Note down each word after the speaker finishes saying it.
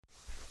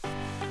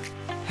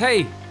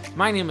Hey,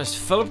 my name is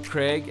Philip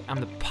Craig. I'm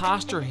the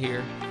pastor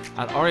here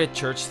at Aria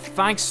Church.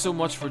 Thanks so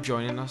much for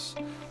joining us.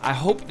 I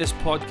hope this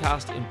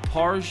podcast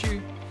empowers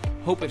you,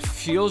 hope it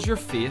fuels your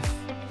faith,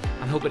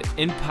 and hope it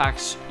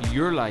impacts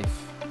your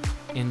life.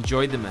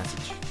 Enjoy the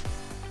message.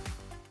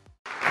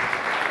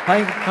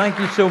 Thank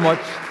you so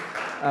much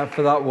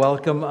for that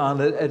welcome, and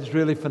it's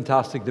really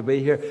fantastic to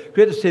be here.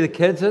 Great to see the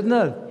kids, isn't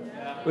it?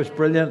 Yeah. It was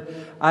brilliant.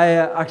 I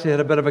actually had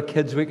a bit of a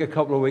kids' week a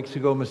couple of weeks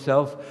ago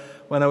myself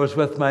when I was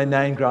with my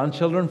 9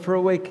 grandchildren for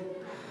a week,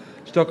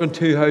 stuck in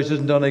 2 houses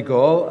in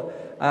Donegal.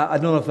 I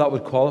don't know if that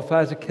would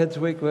qualify as a kids'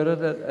 week, would it?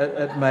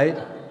 It might.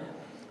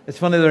 It's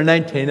funny, there are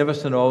 19 of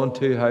us and all in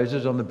 2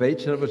 houses on the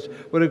beach, and it was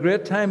a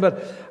great time.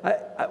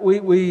 But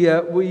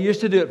we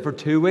used to do it for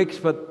 2 weeks,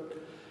 but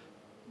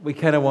we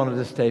kind of wanted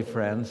to stay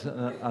friends,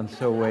 and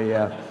so we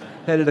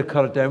had to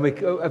cut it down.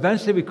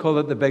 Eventually we called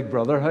it the Big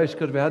Brother house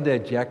because we had to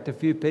eject a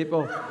few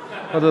people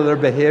because of their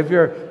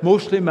behaviour.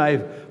 Mostly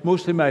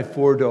my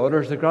 4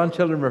 daughters. The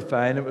grandchildren were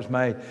fine. It was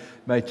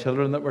my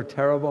children that were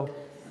terrible.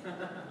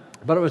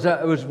 But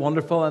it was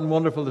wonderful, and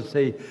wonderful to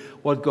see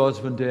what God's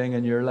been doing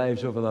in your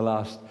lives over the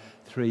last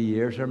 3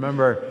 years. I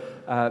remember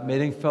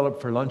meeting Philip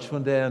for lunch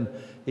one day, and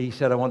he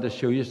said, "I want to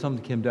show you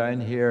something." Came down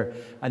here,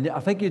 and I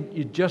think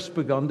you'd just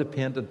begun to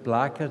paint it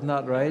black, isn't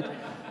that right?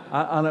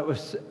 And it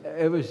was,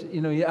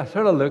 I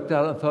sort of looked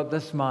at it and thought,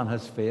 this man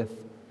has faith.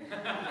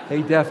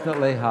 He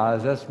definitely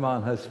has. This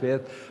man has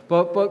faith.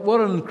 But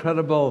what an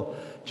incredible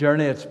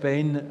journey it's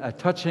been,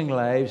 touching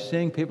lives,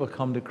 seeing people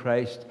come to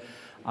Christ,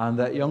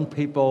 and young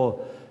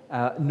people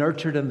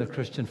nurtured in the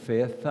Christian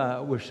faith.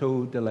 We're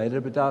so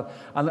delighted about that.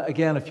 And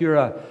again, if you're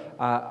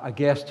a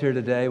guest here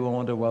today, we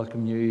want to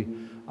welcome you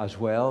as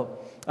well.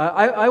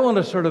 I want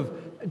to sort of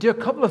do a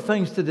couple of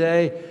things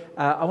today.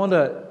 I want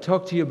to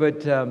talk to you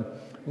about,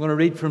 I'm going to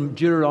read from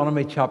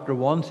Deuteronomy chapter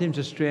 1. Seems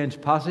a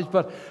strange passage,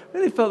 but I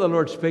really felt the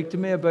Lord speak to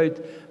me about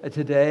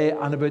today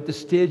and about the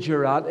stage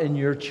you're at in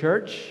your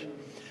church.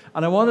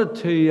 And I wanted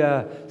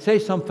to say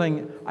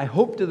something, I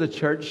hope, to the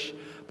church,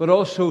 but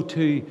also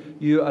to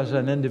you as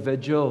an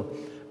individual.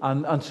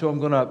 And so I'm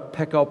going to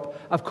pick up.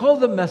 I've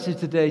called the message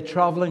today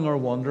Traveling or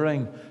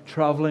Wandering.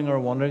 Traveling or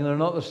Wandering. They're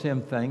not the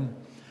same thing.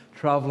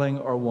 Traveling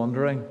or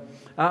wandering.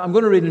 I'm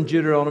going to read in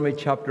Deuteronomy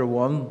chapter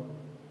 1.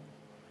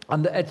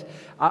 And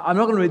I'm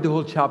not going to read the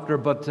whole chapter,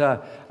 but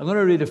I'm going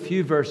to read a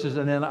few verses,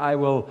 and then I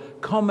will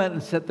comment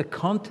and set the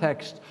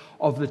context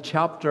of the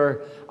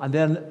chapter, and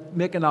then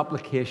make an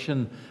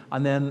application,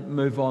 and then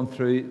move on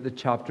through the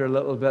chapter a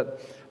little bit.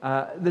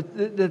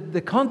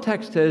 The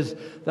context is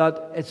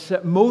that it's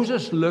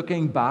Moses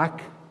looking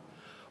back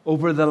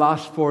over the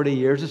last 40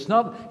 years. He's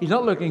not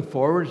looking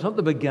forward. It's not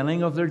the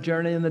beginning of their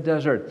journey in the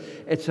desert.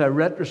 It's a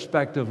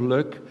retrospective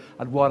look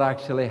at what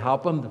actually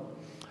happened.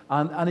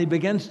 And he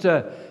begins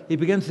to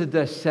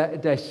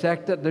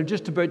dissect it. They're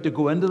just about to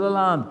go into the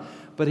land,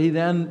 but he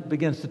then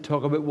begins to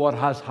talk about what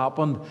has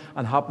happened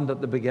and happened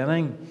at the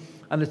beginning.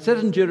 And it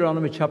says in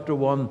Deuteronomy chapter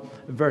 1,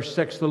 verse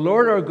 6, "The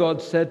Lord our God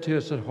said to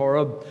us at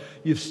Horeb,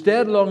 'You've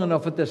stayed long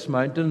enough at this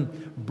mountain.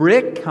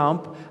 Break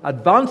camp,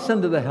 advance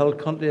into the hill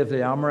country of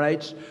the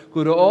Amorites,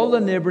 go to all the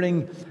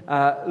neighbouring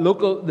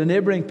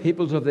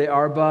peoples of the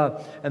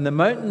Arba, and the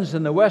mountains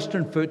and the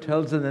western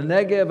foothills, and the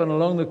Negev, and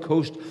along the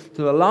coast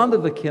to the land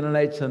of the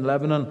Canaanites and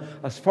Lebanon,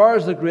 as far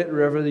as the great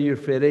river, the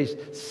Euphrates.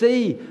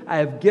 See, I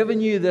have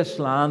given you this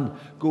land.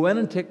 Go in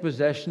and take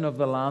possession of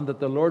the land that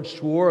the Lord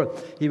swore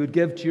He would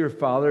give to your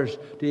fathers,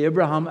 to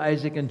Abraham,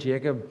 Isaac, and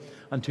Jacob,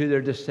 and to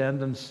their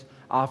descendants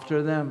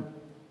after them.'"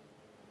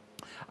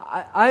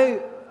 I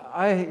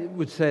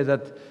would say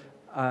that,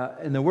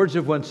 in the words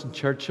of Winston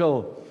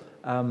Churchill,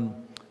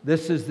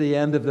 this is the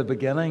end of the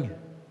beginning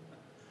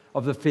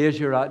of the phase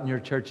you're at in your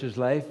church's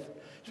life.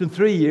 It's been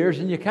 3 years,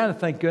 and you kind of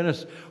think,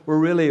 goodness, we're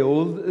really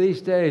old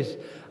these days.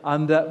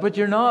 But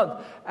you're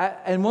not.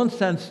 In one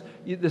sense,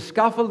 the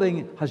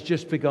scaffolding has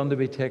just begun to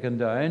be taken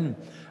down.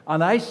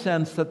 And I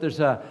sense that there's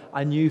a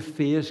new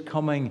phase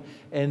coming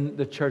in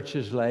the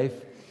church's life.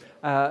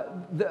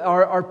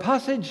 Our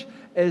passage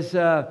is,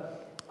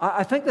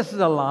 I think this is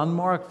a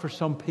landmark for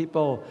some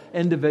people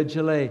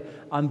individually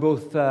and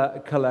both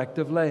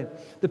collectively.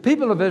 The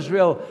people of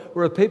Israel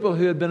were a people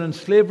who had been in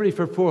slavery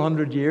for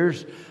 400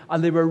 years,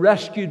 and they were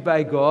rescued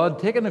by God,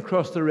 taken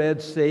across the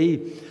Red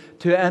Sea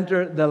to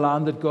enter the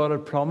land that God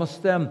had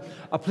promised them,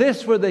 a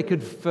place where they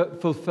could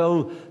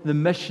fulfill the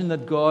mission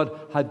that God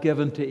had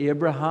given to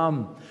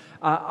Abraham.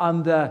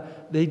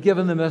 They'd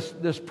given them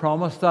this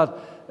promise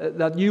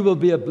that you will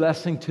be a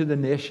blessing to the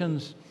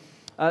nations.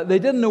 They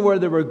didn't know where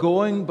they were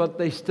going, but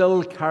they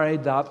still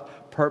carried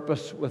that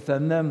purpose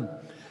within them.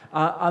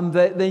 And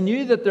they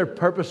knew that their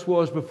purpose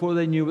was before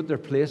they knew what their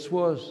place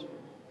was.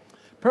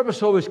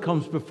 Purpose always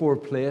comes before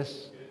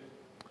place.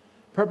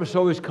 Purpose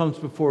always comes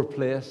before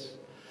place.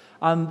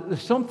 And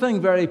there's something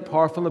very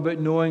powerful about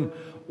knowing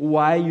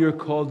why you're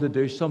called to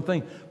do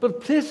something.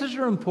 But places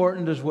are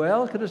important as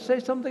well. Could I say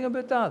something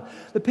about that?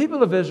 The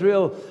people of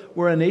Israel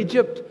were in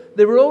Egypt.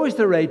 They were always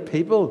the right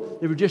people.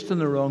 They were just in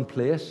the wrong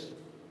place.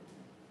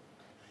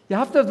 You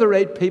have to have the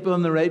right people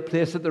in the right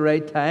place at the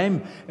right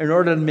time in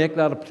order to make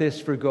that a place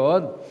for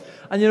God.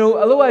 And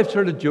although I've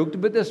sort of joked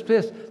about this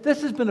place,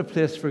 this has been a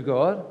place for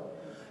God.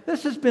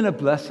 This has been a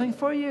blessing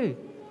for you.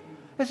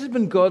 This has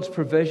been God's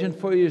provision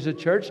for you as a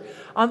church.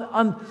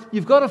 And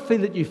you've got to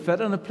feel that you fit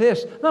in a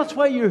place. That's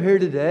why you're here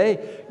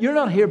today. You're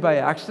not here by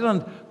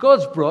accident.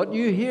 God's brought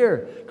you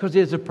here because He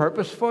has a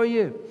purpose for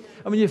you.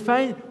 And when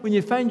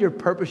you find your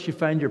purpose, you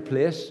find your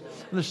place.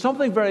 And there's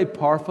something very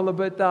powerful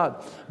about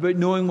that, about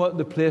knowing what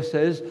the place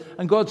is.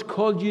 And God's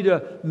called you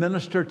to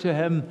minister to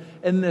Him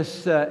in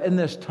this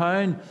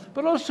town,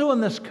 but also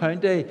in this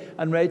county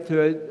and right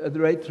throughout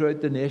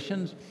the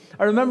nations.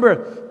 I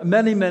remember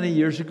many, many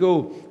years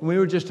ago, when we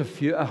were just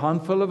a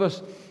handful of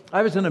us,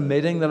 I was in a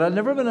meeting that I'd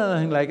never been in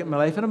anything like it in my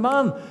life. And a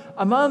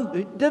man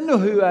who didn't know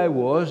who I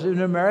was, an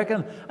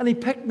American, and he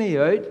picked me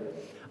out.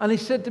 And he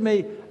said to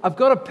me, I've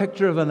got a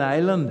picture of an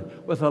island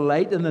with a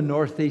light in the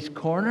northeast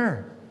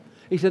corner.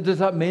 He said, does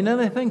that mean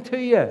anything to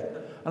you?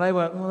 And I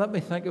went, well, let me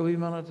think a wee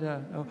minute.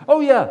 Oh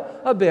yeah,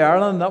 that'd be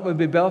Ireland, that would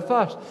be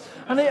Belfast.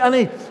 And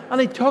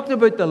he talked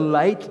about the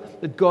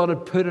light that God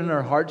had put in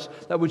our hearts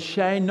that would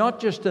shine not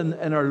just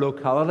in our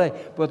locality,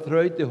 but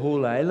throughout the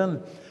whole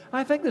island.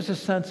 I think there's a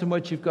sense in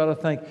which you've got to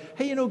think,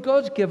 hey,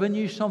 God's given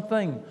you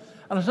something.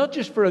 And it's not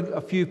just for a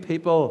few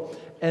people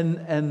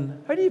in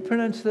how do you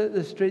pronounce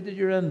the street that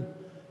you're in?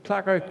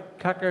 Clacker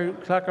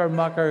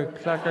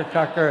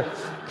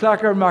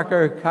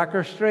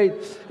Street.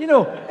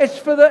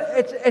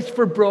 It's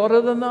for broader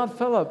than that,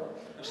 Philip.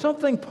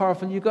 Something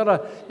powerful. You got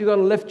to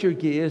lift your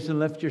gaze and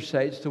lift your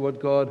sights to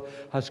what God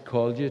has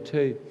called you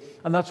to,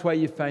 and that's why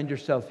you find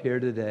yourself here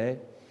today.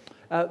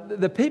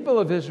 The people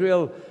of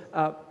Israel.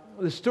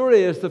 The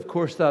story is, of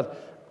course, that,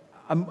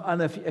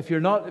 and if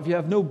you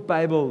have no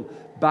Bible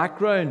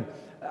background,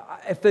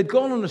 if they'd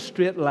gone on a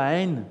straight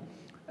line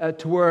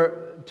to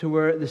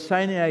where the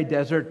Sinai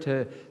desert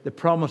to the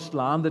promised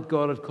land that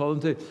God had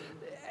called them to,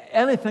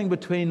 anything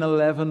between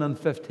 11 and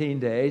 15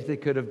 days they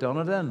could have done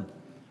it in.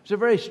 It's a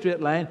very straight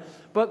line.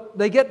 But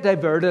they get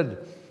diverted.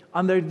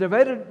 And they're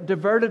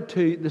diverted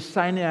to the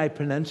Sinai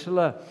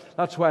Peninsula.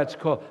 That's why it's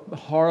called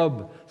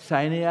Horeb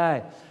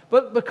Sinai.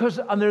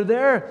 And they're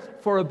there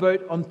for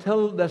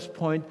until this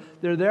point,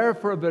 they're there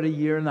for about a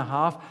year and a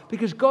half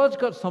because God's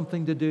got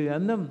something to do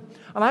in them.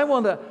 And I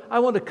want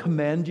to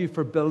commend you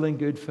for building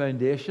good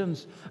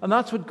foundations. And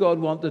that's what God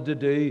wanted to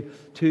do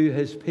to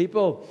His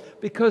people,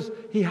 because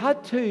He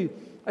had to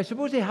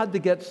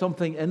get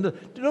something into them.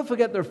 Don't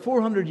forget, they're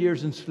 400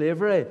 years in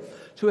slavery.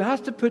 So He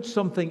has to put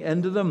something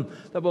into them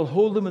that will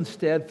hold them in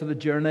stead for the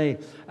journey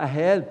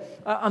ahead.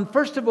 And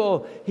first of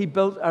all, He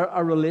built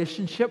a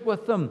relationship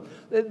with them.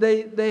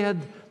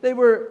 They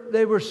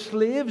were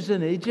slaves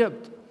in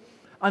Egypt.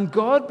 And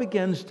God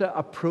begins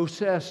a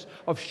process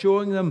of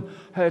showing them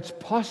how it's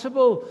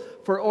possible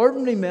for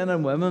ordinary men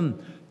and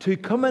women to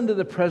come into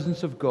the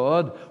presence of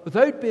God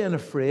without being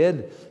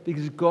afraid,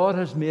 because God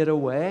has made a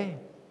way.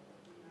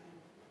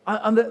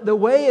 And the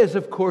way is,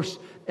 of course,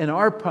 in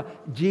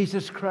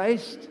Jesus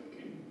Christ.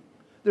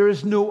 There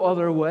is no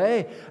other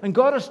way. And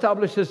God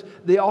establishes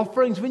the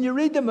offerings. When you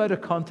read them out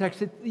of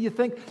context, you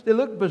think they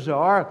look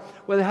bizarre,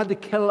 where they had to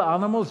kill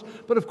animals.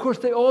 But of course,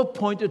 they all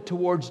pointed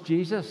towards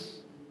Jesus.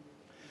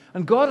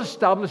 And God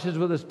establishes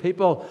with His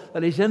people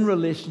that He's in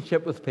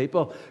relationship with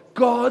people.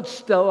 God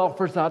still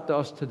offers that to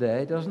us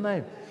today, doesn't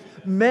He?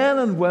 Men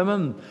and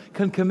women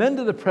can come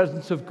into the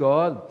presence of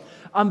God,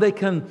 and they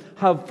can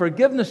have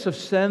forgiveness of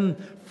sin,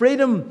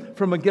 freedom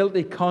from a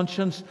guilty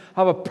conscience,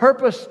 have a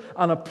purpose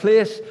and a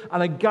place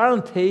and a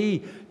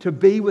guarantee to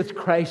be with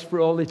Christ for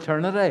all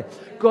eternity.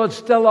 God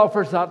still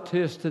offers that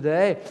to us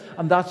today,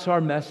 and that's our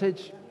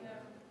message.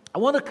 I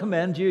want to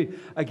commend you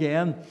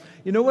again.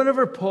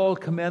 Whenever Paul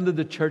commended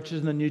the churches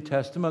in the New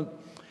Testament,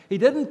 he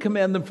didn't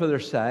commend them for their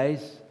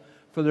size,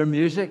 for their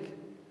music,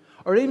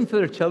 or even for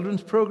their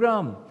children's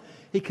program.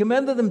 He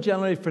commended them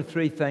generally for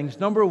three things.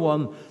 Number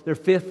one, their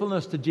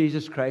faithfulness to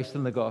Jesus Christ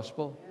and the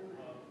gospel.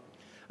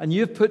 And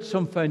you've put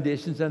some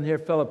foundations in here,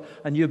 Philip,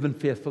 and you've been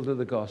faithful to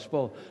the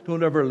gospel.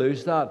 Don't ever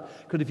lose that,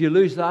 because if you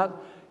lose that,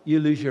 you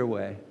lose your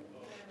way.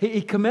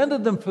 He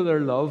commended them for their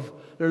love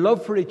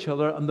for each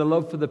other, and the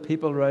love for the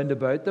people round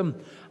about them.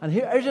 And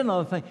here's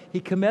another thing. He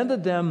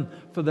commended them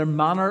for their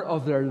manner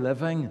of their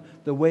living,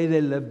 the way they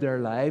lived their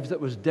lives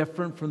that was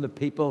different from the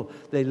people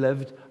they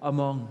lived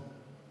among.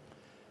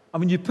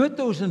 And when you put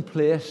those in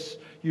place,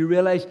 you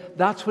realize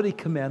that's what He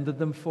commended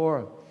them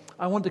for.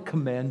 I want to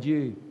commend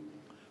you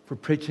for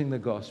preaching the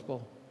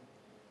gospel.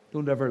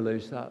 Don't ever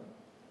lose that.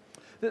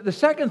 The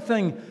second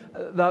thing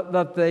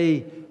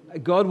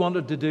that God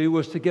wanted to do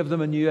was to give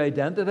them a new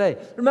identity.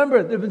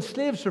 Remember, they've been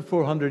slaves for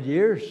 400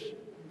 years.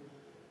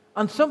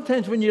 And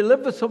sometimes when you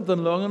live with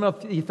something long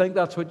enough, you think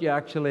that's what you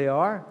actually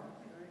are.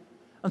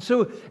 And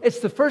so it's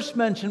the first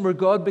mention where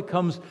God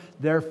becomes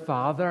their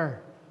Father.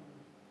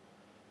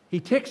 He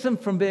takes them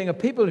from being a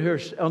people who are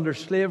under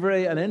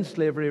slavery, and in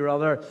slavery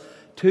rather,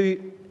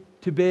 to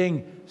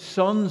being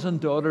sons and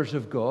daughters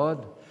of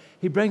God.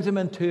 He brings them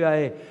into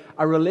a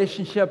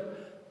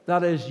relationship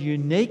that is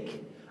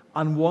unique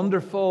and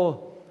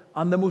wonderful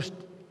and the most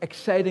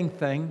exciting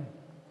thing.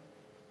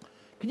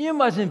 Can you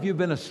imagine if you've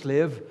been a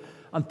slave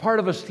and part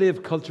of a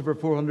slave culture for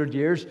 400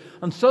 years,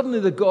 and suddenly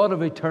the God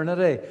of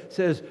eternity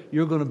says,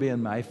 you're going to be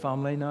in my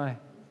family now?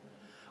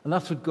 And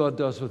that's what God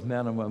does with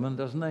men and women,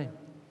 doesn't He?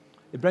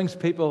 He brings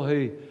people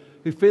who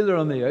feel they're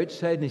on the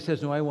outside, and He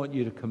says, no, I want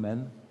you to come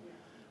in.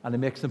 And He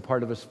makes them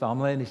part of His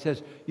family, and He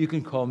says, you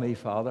can call me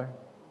Father.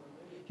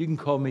 You can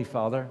call me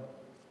Father.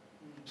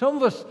 Some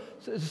of us,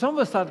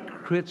 that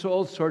creates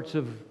all sorts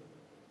of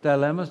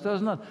dilemmas,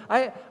 doesn't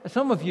it?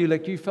 Some of you,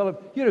 like you,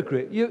 Philip, you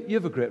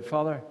have a great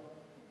father.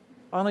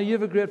 Anna, you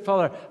have a great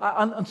father.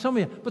 And some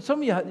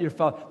of you had your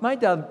father. My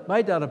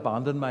dad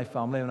abandoned my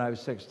family when I was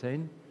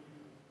 16.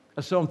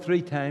 I saw him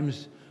 3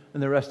 times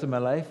in the rest of my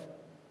life.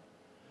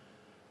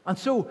 And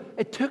so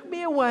it took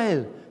me a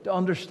while to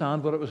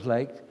understand what it was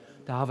like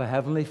to have a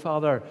heavenly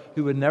Father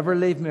who would never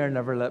leave me or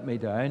never let me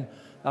down.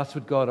 That's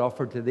what God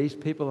offered to these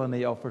people, and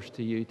He offers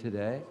to you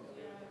today.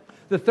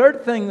 The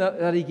third thing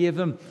that He gave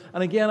them,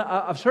 and again,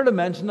 I've sort of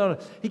mentioned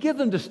it, He gave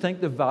them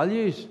distinctive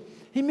values.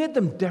 He made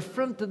them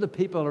different to the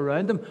people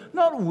around them.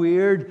 Not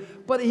weird,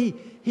 but He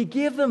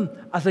gave them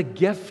as a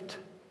gift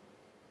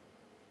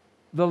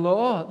the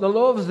law. The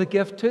law was a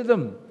gift to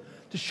them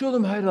to show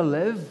them how to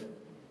live.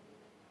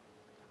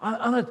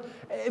 I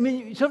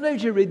mean,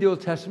 sometimes you read the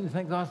Old Testament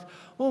and think,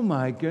 oh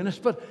my goodness,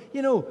 but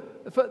you know,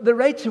 the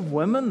rights of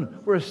women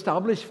were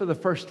established for the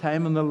first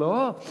time in the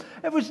law.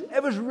 It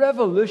was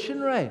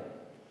revolutionary.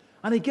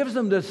 And He gives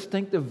them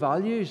distinctive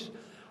values.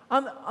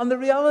 And the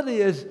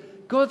reality is,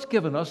 God's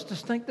given us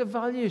distinctive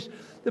values.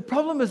 The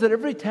problem is that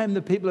every time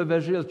the people of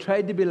Israel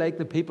tried to be like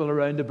the people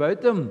around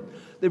about them,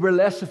 they were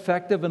less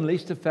effective and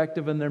least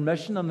effective in their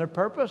mission and their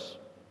purpose.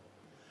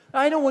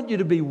 I don't want you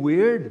to be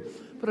weird,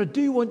 but I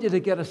do want you to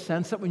get a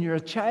sense that when you're a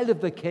child of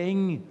the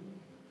King,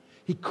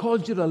 He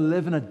calls you to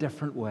live in a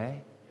different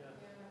way.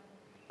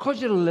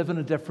 Calls you to live in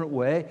a different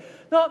way.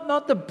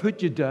 Not to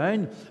put you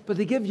down, but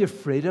to give you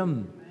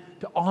freedom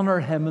to honor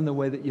Him in the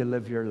way that you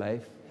live your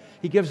life.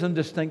 He gives them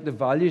distinctive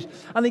values,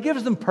 and He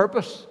gives them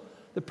purpose.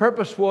 The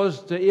purpose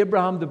was to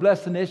Abraham to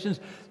bless the nations.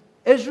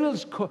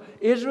 Israel's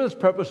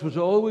purpose was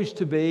always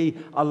to be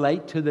a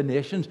light to the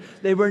nations.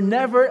 They were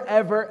never,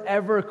 ever,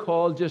 ever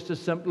called just to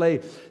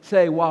simply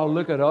say, wow,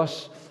 look at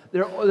us.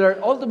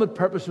 Their ultimate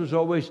purpose was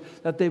always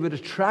that they would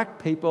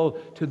attract people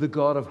to the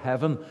God of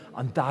heaven,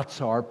 and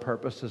that's our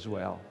purpose as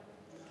well.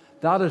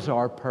 That is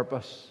our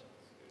purpose.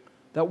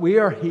 That we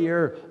are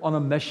here on a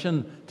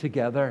mission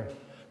together.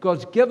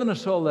 God's given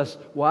us all this.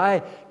 Why?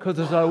 Because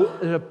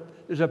there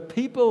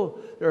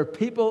are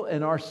people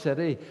in our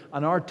city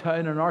and our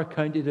town and our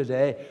county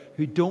today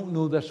who don't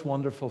know this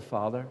wonderful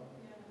Father.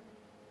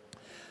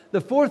 The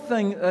fourth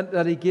thing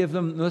that He gave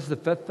them, this is the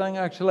fifth thing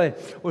actually,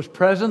 was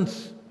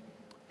presence.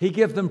 He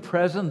gave them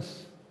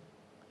presence.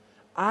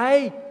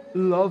 I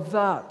love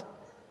that.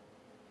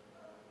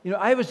 You know,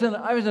 I was in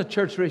a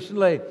church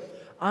recently,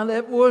 and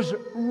it was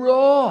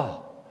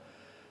raw.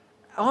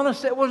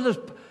 Honestly, it wasn't as...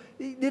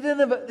 They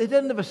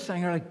didn't have a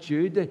singer like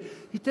Jude.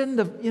 He didn't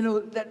have, you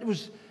know,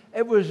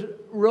 it was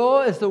raw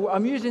as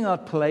I'm using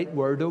that polite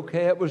word,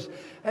 okay? But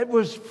it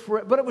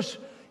was,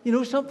 you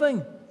know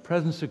something?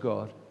 Presence of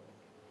God.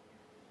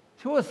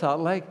 So what's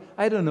that like?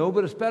 I don't know,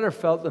 but it's better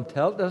felt than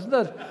telt, isn't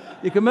it?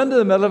 You come into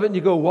the middle of it and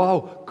you go,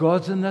 wow,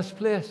 God's in this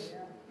place.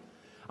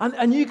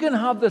 And you can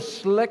have the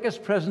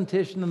slickest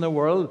presentation in the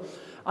world.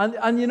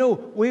 And you know,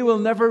 we will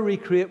never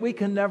recreate, we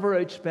can never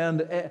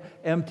outspend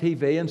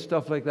MTV and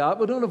stuff like that.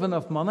 We don't have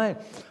enough money.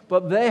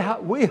 But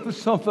we have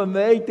something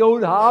they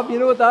don't have. You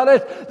know what that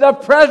is? The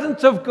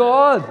presence of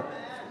God.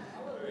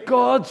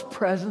 God's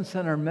presence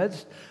in our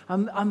midst.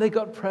 And they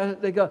got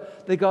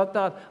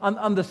that.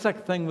 And the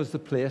sixth thing was the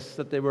place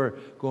that they were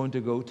going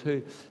to go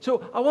to.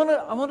 So I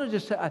want to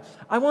just say,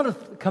 I want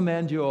to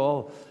commend you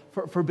all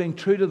for being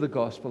true to the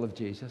gospel of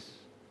Jesus.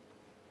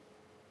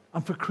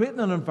 And for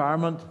creating an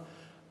environment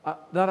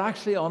that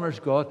actually honors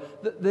God.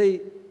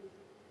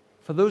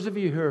 For those of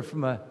you who are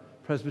from a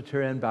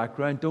Presbyterian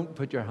background, don't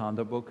put your hand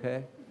up,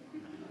 okay?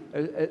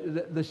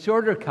 The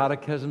shorter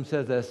catechism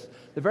says this.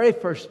 The very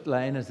first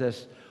line is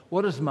this: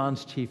 what is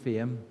man's chief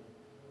aim?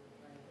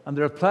 And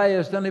the reply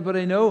is, does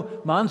anybody know?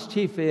 Man's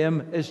chief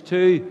aim is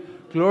to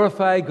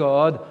glorify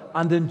God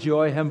and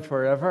enjoy Him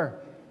forever.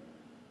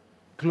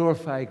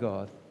 Glorify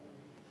God.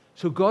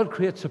 So God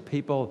creates a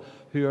people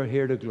who are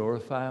here to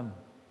glorify Him.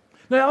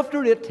 Now,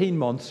 after 18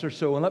 months or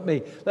so, and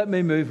let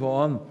me move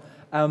on.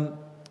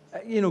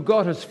 You know,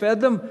 God has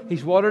fed them,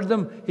 He's watered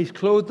them, He's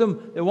clothed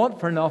them. They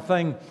want for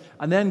nothing,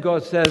 and then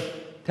God says,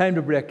 "Time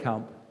to break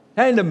camp,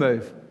 time to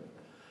move,"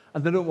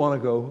 and they don't want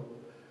to go.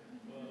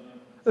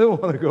 They don't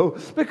want to go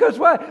because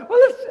why? Well,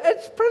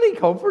 it's pretty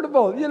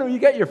comfortable. You know, you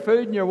get your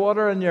food and your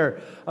water and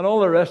all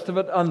the rest of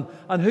it.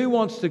 And who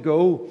wants to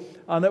go?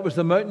 And it was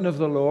the mountain of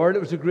the Lord. It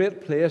was a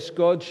great place.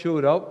 God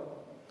showed up.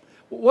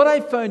 What I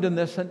found in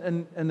this,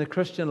 in the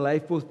Christian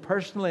life, both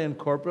personally and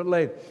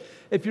corporately,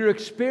 if your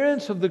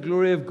experience of the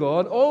glory of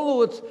God,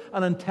 although it's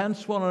an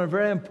intense one and a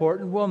very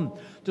important one,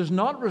 does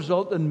not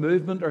result in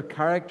movement or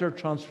character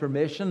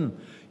transformation,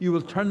 you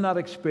will turn that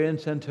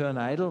experience into an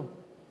idol.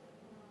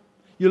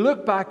 You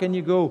look back and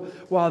you go,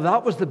 wow,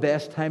 that was the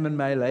best time in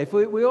my life.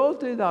 We all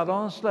do that,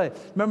 honestly.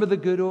 Remember the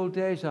good old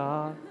days?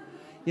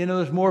 You know,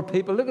 there's more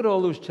people. Look at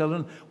all those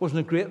children. Wasn't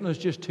it great when there was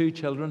just 2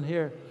 children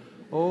here?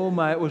 Oh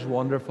my, it was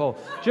wonderful.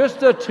 Just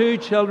the 2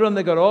 children,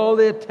 they got all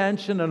the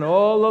attention and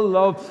all the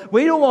love.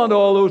 We don't want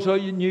all those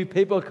new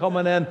people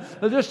coming in.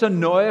 They'll just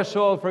annoy us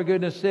all, for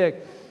goodness sake.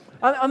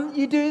 And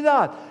you do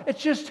that.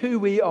 It's just who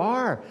we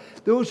are.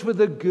 Those were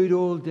the good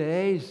old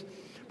days.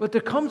 But there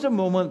comes a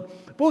moment,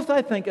 both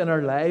I think in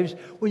our lives,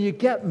 when you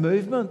get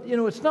movement. You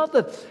know, it's not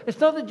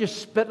that you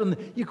spit and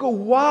you go,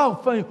 wow,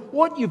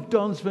 what you've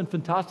done has been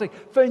fantastic.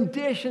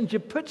 Foundations, you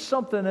put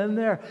something in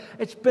there.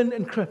 It's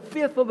been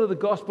faithful to the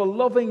gospel,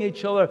 loving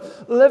each other,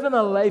 living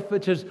a life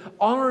which is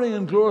honoring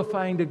and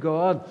glorifying to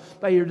God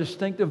by your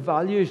distinctive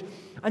values.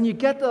 And you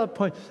get to that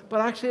point.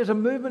 But actually, as a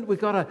movement,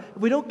 if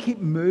we don't keep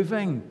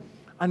moving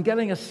and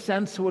getting a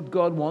sense of what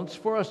God wants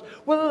for us,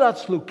 whether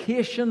that's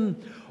location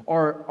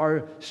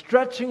or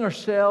stretching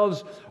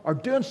ourselves or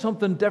doing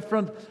something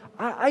different,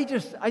 I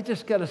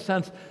just get a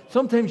sense.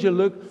 Sometimes you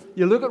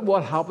look at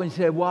what happened and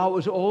say, wow, it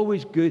was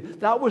always good.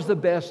 That was the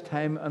best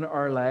time in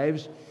our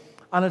lives,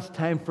 and it's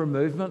time for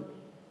movement.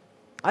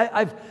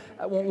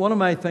 One of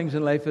my things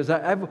in life is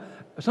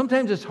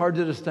sometimes it's hard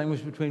to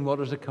distinguish between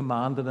what is a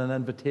command and an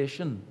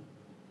invitation.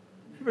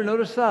 You ever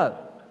notice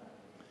that?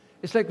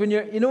 It's like when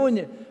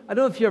I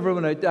don't know if you ever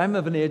went out. I'm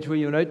of an age where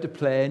you went out to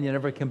play and you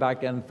never came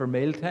back in for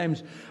meal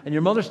times. And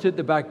your mother stood at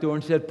the back door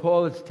and said,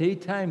 Paul, it's tea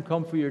time.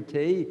 Come for your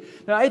tea.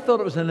 Now, I thought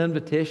it was an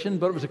invitation,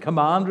 but it was a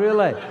command,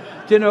 really.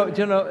 Do you know,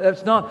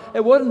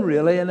 it wasn't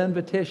really an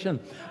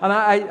invitation. And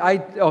I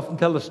often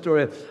tell the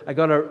story.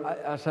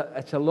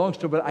 It's a long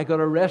story, but I got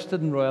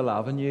arrested in Royal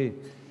Avenue.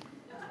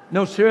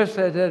 No,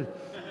 seriously, I did.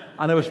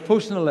 And I was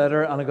posting a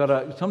letter,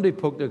 and somebody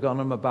poked a gun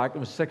on my back. There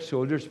was 6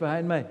 soldiers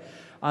behind me.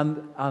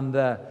 And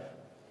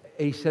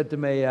he said to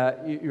me,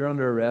 you're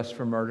under arrest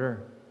for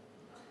murder.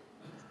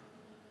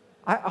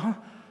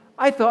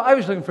 I thought, I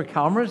was looking for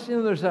cameras. You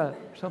know, there's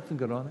something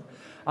going on.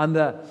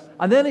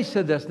 And then he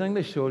said this, an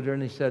English soldier,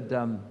 and he said,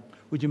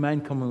 would you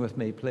mind coming with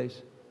me,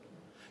 please?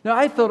 Now,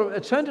 I thought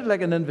it sounded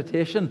like an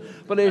invitation,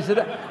 but he said,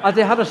 as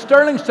they had a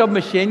Sterling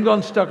submachine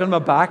gun stuck in my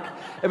back,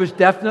 it was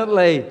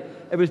definitely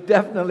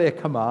a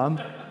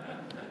command.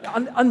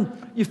 And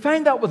you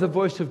find that with the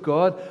voice of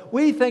God.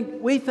 We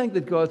think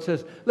that God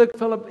says, look,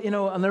 Philip,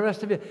 and the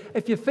rest of you,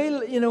 if you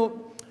feel,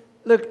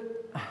 look,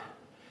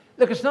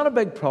 it's not a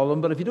big problem,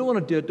 but if you don't want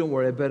to do it, don't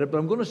worry about it. But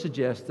I'm going to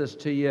suggest this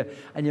to you,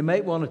 and you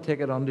might want to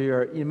take it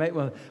under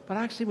but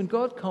actually when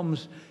God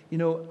comes,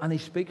 and He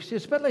speaks to you,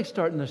 it's a bit like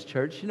starting this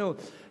church,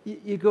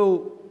 you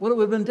go, well, it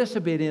would have been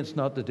disobedience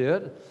not to do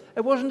it.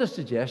 It wasn't a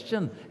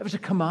suggestion, it was a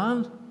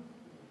command.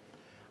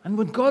 And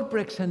when God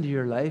breaks into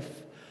your life,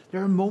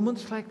 there are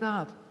moments like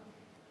that,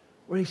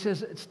 where He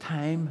says, it's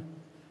time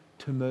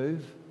to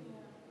move.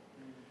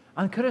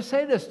 And could I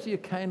say this to you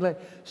kindly?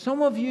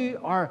 Some of you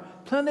are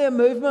plenty of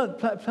movement,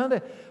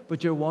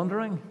 but you're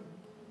wandering.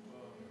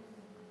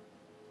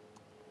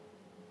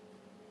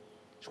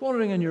 It's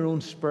wandering in your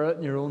own spirit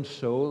and your own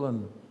soul,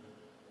 and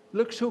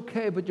looks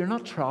okay, but you're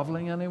not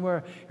traveling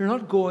anywhere. You're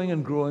not going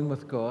and growing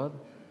with God.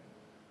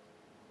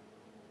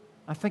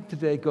 I think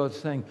today God's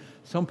saying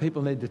some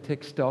people need to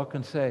take stock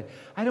and say,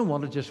 I don't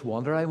want to just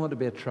wander, I want to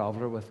be a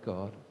traveler with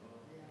God.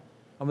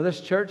 And with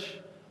this church,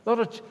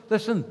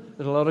 listen,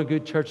 there's a lot of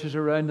good churches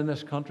around in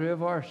this country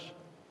of ours.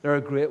 There are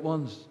great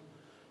ones.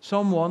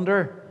 Some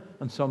wander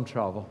and some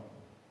travel.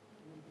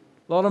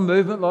 A lot of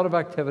movement, a lot of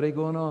activity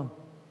going on.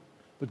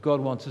 But God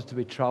wants us to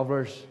be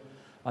travelers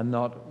and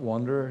not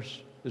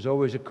wanderers. There's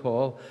always a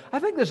call. I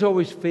think there's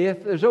always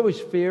faith. There's always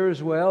fear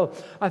as well.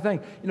 I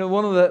think,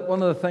 one of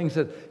the things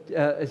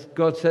that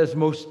God says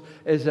most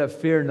is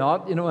fear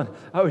not. And I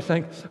always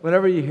think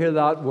whenever you hear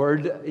that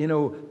word,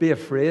 be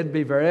afraid,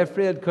 be very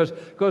afraid, because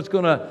God's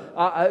going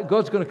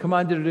to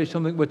command you to do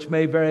something which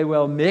may very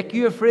well make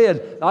you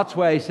afraid. That's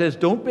why He says,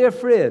 don't be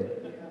afraid.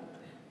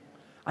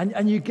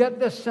 And you get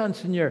this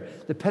sense in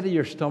the pit of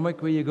your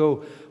stomach where you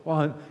go,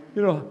 well,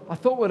 I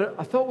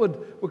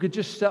thought we could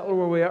just settle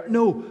where we are.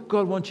 No,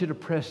 God wants you to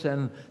press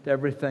in to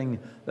everything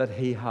that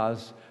He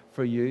has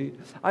for you.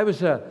 I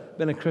was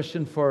been a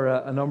Christian for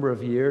a number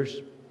of years,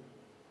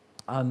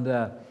 and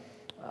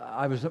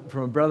I was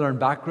from a Brethren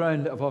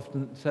background. I've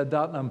often said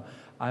that, and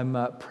I'm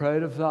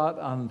proud of that,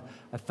 and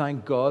I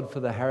thank God for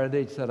the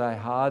heritage that I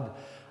had.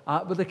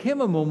 But there came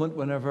a moment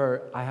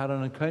whenever I had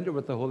an encounter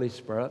with the Holy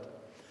Spirit.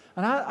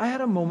 And I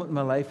had a moment in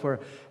my life where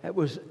it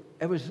was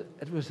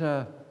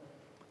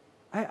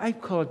I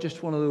call it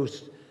just one of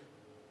those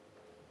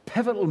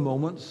pivotal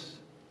moments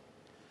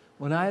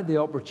when I had the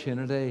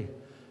opportunity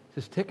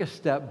to take a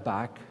step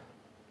back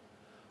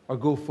or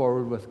go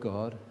forward with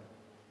God.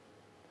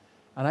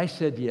 And I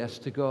said yes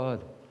to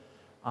God.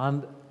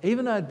 And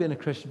even though I'd been a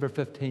Christian for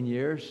 15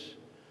 years,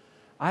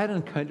 I had an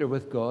encounter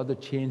with God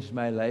that changed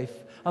my life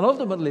and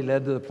ultimately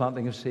led to the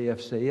planting of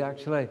CFC,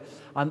 actually,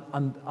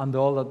 and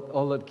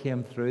all that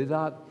came through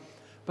that.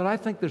 But I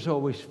think there's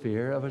always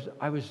fear.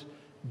 I was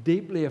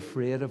deeply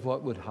afraid of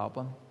what would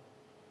happen.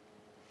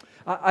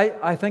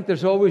 I think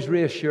there's always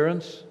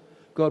reassurance.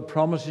 God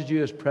promises you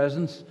His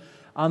presence,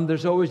 and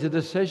there's always a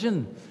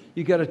decision.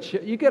 You get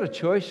a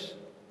choice.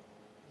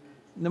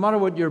 No matter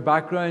what your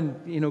background,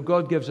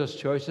 God gives us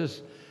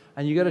choices,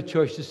 and you get a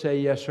choice to say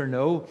yes or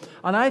no.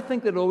 And I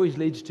think that always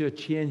leads to a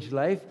changed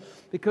life,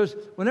 because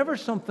whenever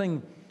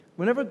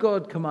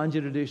God commands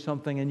you to do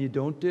something and you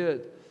don't do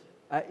it,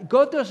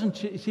 God doesn't.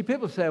 See,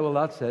 people say, "Well,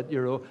 that's it.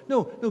 You're all."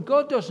 No.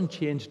 God doesn't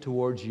change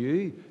towards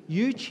you.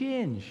 You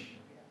change.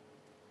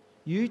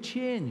 You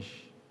change.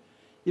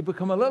 You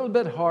become a little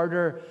bit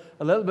harder,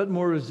 a little bit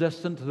more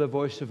resistant to the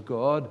voice of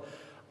God.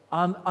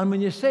 And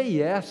when you say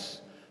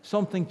yes,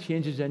 something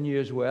changes in you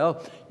as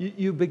well.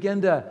 You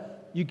begin to,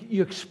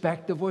 you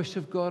expect the voice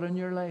of God in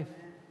your life.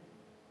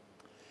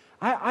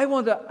 I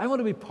want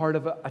to be part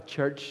of a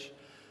church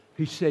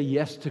who say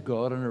yes to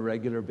God on a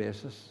regular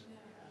basis.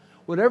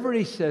 Whatever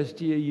He says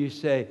to you, you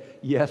say,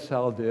 yes,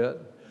 I'll do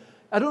it.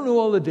 I don't know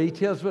all the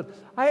details, but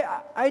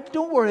I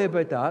don't worry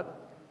about that.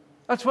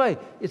 That's why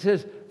it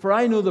says, for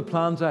I know the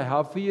plans I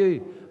have for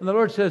you. And the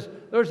Lord says,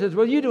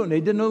 well, you don't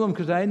need to know them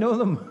because I know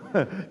them.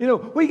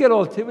 We get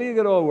all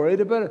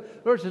worried about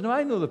it. The Lord says, no,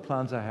 I know the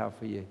plans I have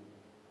for you.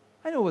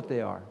 I know what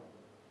they are.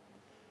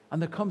 And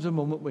there comes a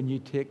moment when you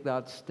take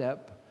that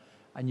step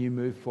and you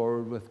move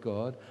forward with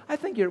God. I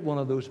think you're at one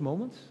of those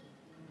moments.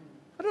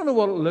 I don't know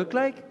what it'll look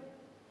like.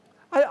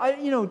 I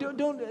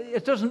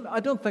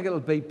don't think it'll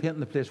be painting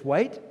the place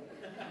white.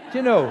 Do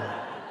you know?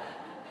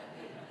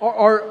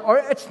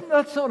 Or that's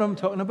not what I'm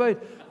talking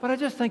about. But I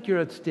just think you're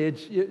at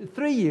stage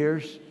 3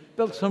 years,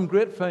 built some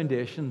great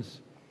foundations,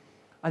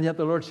 and yet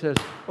the Lord says,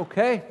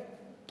 okay,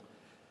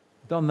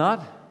 done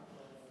that,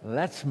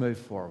 let's move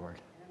forward.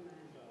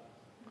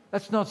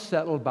 Let's not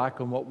settle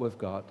back on what we've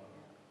got.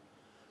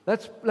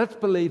 Let's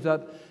believe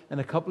that in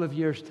a couple of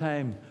years'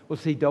 time, we'll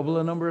see double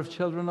the number of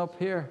children up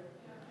here,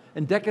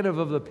 indicative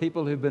of the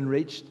people who've been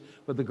reached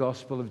with the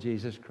gospel of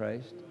Jesus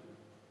Christ.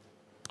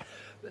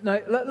 Now,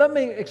 let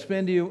me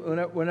explain to you,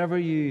 whenever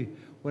you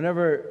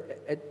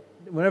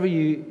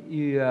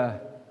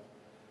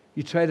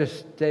try to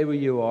stay where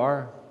you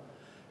are,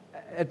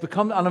 it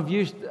becomes, and I've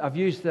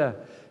used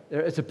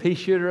it's a pea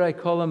shooter, I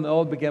call them, they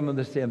all begin with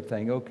the same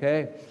thing,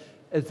 okay?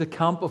 It's the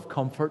camp of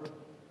comfort,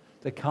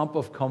 the camp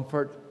of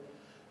comfort,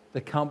 the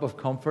camp of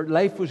comfort.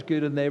 Life was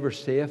good and they were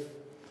safe,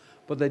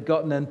 but they'd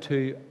gotten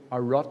into a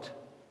rut.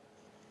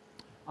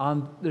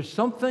 And there's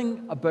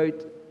something about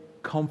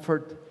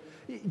comfort.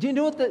 Do you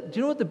know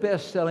what the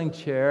best-selling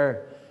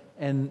chair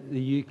in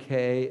the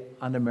UK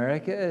and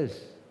America is?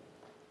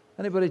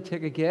 Anybody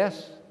take a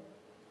guess?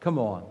 Come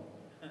on.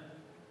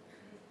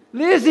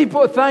 Lazy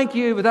Boy. Thank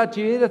you. With that,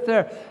 you it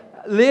there.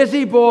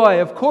 Lazy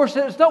Boy. Of course,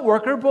 it's not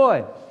Worker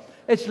Boy.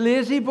 It's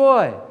Lazy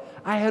Boy.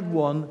 I had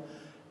one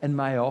in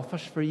my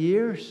office for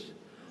years.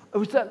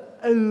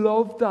 I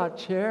loved that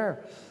chair.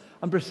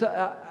 And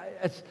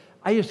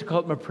I used to call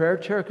it my prayer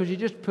chair because you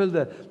just pulled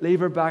the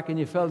lever back and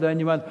you fell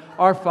down. You went,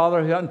 Our Father,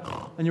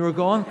 and you were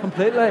gone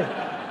completely.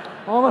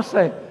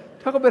 Honestly,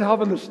 talk about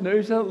having the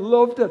snooze. I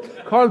loved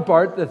it. Karl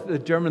Barth, the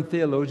German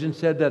theologian,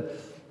 said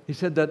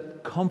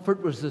that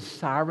comfort was the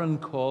siren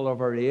call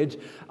of our age,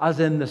 as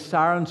in the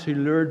sirens who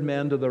lured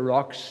men to the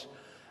rocks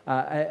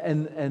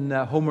in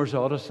Homer's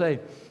Odyssey.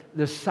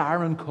 The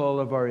siren call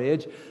of our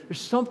age.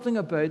 There's something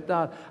about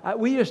that.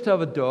 We used to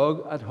have a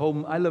dog at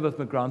home. I live with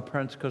my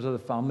grandparents because of the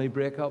family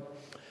breakup.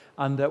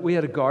 And we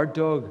had a guard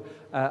dog,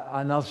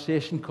 an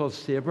Alsatian called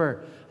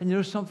Sabre. And you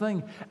know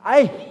something?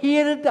 I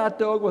hated that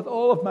dog with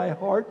all of my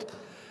heart.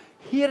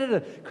 Hated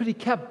it because he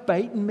kept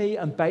biting me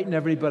and biting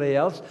everybody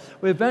else.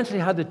 We eventually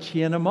had to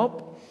chain him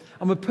up.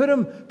 And we put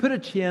a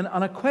chain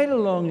and quite a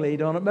long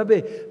lead on it,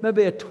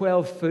 maybe a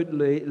 12-foot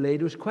lead.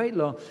 It was quite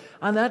long.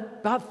 And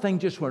that thing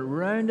just went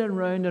round and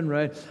round and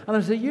round. And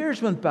as the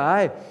years went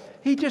by,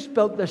 he just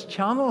built this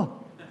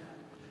channel.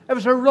 It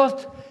was a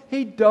rut.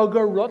 He dug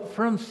a rut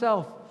for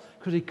himself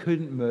because he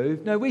couldn't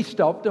move. Now, we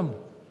stopped him,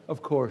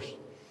 of course.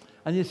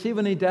 And you see,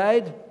 when he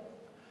died,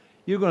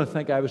 you're going to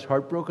think I was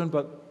heartbroken,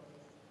 but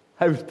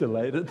I was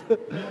delighted.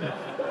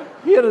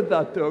 Hated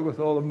that dog with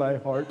all of my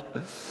heart.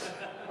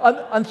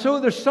 And so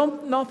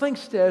nothing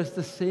stays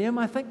the same.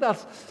 I think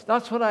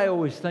that's what I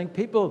always think.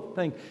 People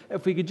think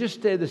if we could just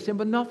stay the same,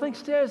 but nothing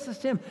stays the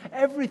same.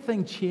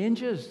 Everything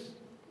changes.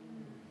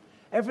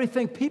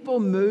 Everything, people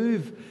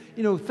move.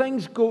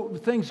 Things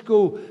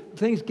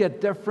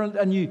get different,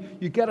 and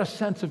you get a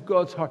sense of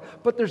God's heart.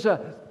 But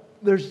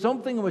there's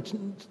something in which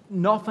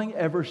nothing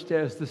ever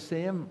stays the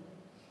same.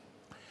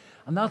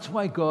 And that's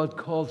why God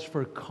calls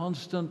for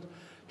constant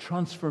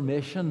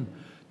transformation,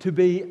 to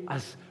be,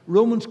 as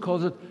Romans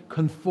calls it,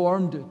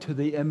 conformed to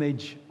the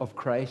image of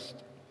Christ,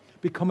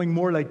 becoming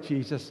more like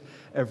Jesus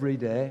every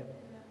day.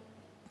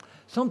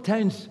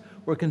 Sometimes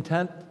we're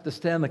content to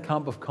stay in the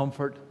camp of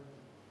comfort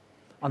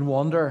and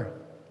wander,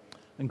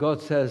 and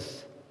God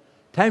says,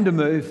 time to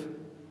move.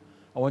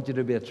 I want you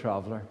to be a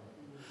traveler.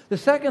 The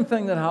second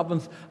thing that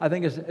happens, I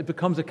think, is it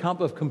becomes a camp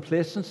of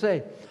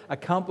complacency,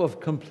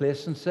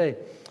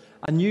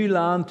 a new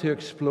land to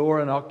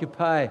explore and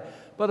occupy.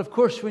 But of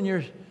course, when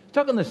you're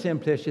stuck in the same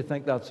place, you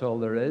think that's all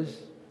there is.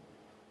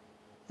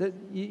 That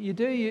you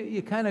do,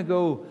 you kind of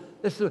go,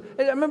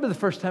 I remember the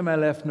first time I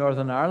left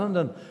Northern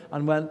Ireland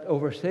and went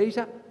overseas,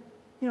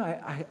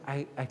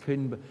 I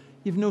couldn't,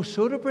 you've no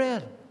soda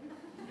bread.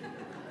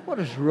 What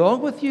is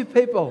wrong with you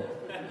people?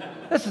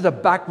 This is a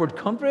backward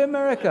country,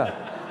 America.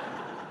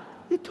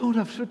 You don't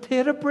have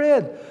potato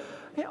bread.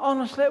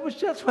 Honestly,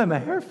 that's why my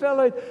hair fell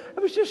out.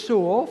 It was just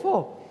so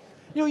awful.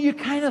 You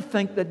kind of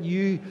think that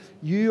you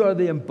are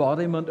the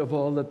embodiment of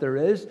all that there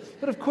is.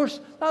 But of course,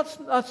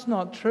 that's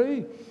not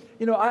true.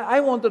 I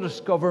want to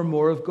discover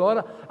more of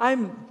God.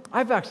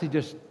 I've actually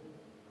just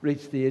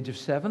reached the age of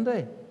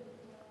 70.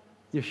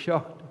 You're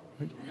shocked.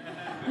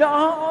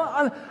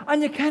 No,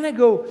 and you kind of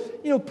go,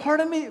 part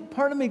of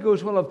me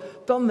goes, well,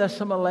 I've done this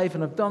in my life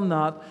and I've done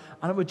that,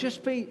 and it would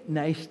just be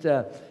nice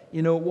to,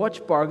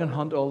 watch Bargain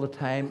Hunt all the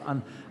time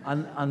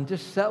and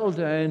just settle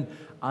down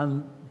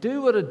and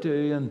do what I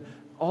do and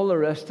all the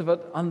rest of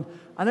it. And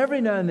every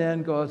now and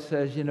then God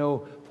says,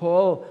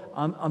 Paul,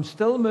 I'm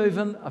still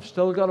moving. I've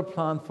still got a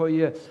plan for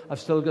you. I've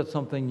still got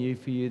something new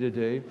for you to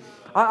do.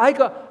 I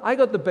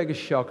got the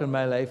biggest shock in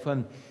my life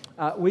when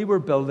we were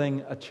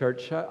building a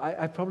church.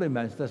 I probably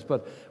mentioned this,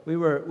 but we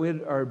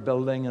are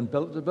building and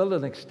built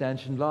an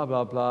extension, blah,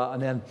 blah, blah.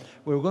 And then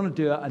we were going to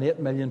do an £8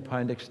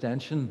 million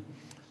extension.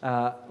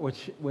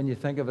 Which, when you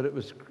think of it, it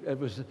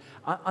was.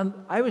 And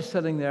I was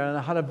sitting there, and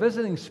I had a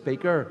visiting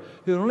speaker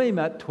who I only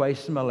met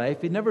twice in my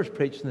life. He'd never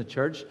preached in the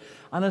church.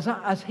 And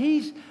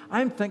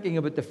I'm thinking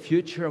about the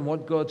future and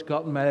what God's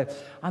got in my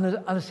life. And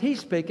as he's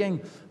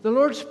speaking, the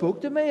Lord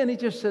spoke to me, and He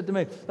just said to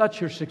me,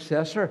 "That's your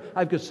successor.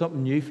 I've got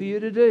something new for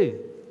you to do."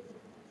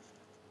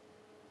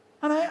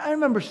 And I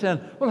remember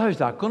saying, "Well, how's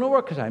that going to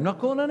work? Because I'm not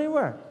going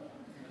anywhere."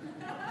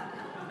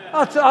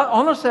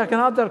 Honestly, I can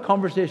have that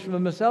conversation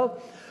with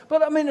myself.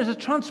 But as it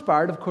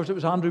transpired, of course, it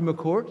was Andrew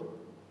McCourt.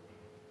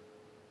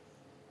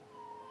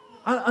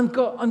 And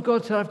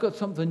God said, "I've got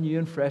something new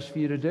and fresh for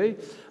you to do."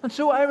 And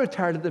so I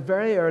retired at the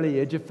very early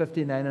age of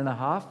 59 and a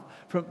half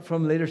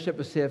from leadership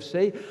at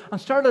CFC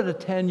and started a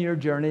 10-year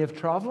journey of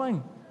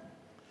traveling.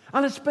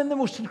 And it's been the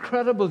most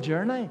incredible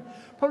journey.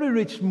 Probably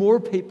reached more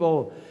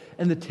people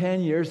in the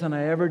 10 years than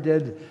I ever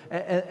did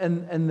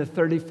in the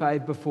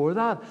 35 before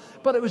that.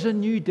 But it was a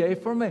new day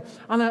for me.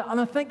 And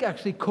I think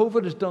actually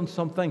COVID has done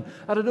something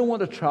that I don't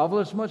want to travel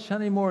as much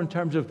anymore in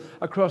terms of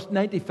across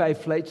 95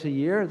 flights a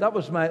year. That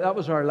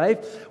was our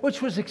life,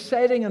 which was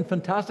exciting and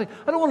fantastic.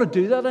 I don't want to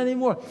do that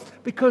anymore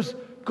because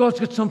God's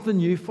got something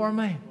new for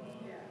me.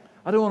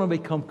 I don't want to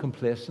become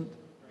complacent.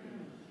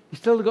 He's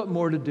still got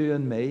more to do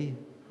in me.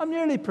 I'm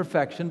nearly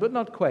perfection, but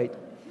not quite.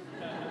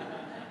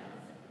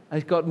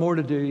 He's got more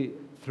to do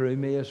through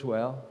me as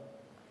well.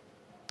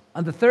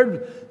 And the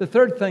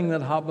third thing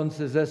that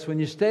happens is this: when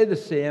you stay the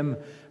same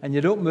and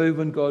you don't move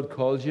when God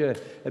calls you,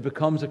 it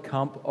becomes a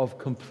camp of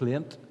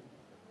complaint.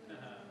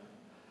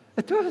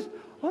 It does.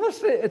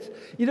 Honestly, it's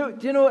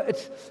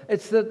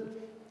that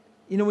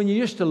when you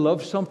used to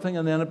love something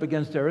and then it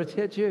begins to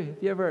irritate you.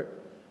 Do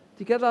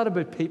you get that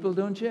about people,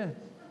 don't you?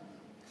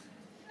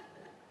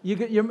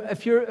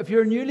 If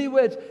you're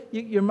newlyweds,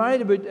 you're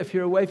married about. If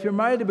you're a wife, you're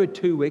married about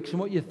 2 weeks, and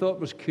what you thought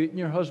was cute in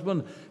your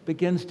husband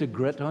begins to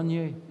grit on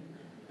you.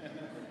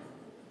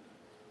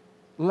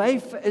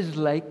 Life is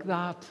like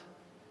that.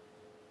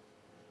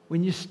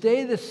 When you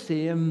stay the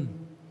same,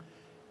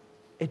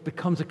 it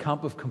becomes a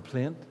camp of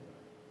complaint.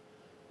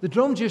 The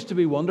drums used to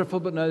be wonderful,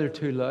 but now they're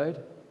too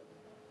loud.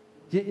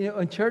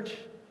 In church,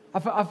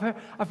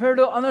 I've heard,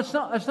 and it's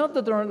not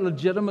that there aren't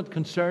legitimate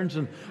concerns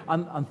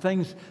and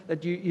things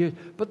that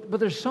but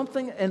there's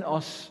something in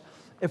us,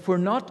 if we're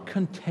not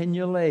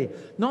continually,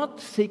 not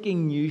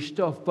seeking new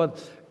stuff,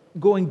 but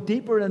going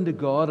deeper into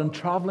God and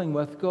traveling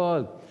with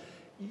God,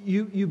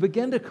 you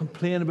begin to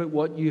complain about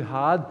what you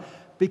had,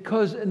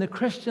 because in the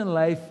Christian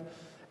life,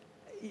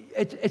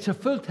 it's a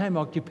full-time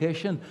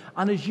occupation,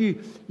 and as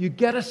you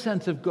get a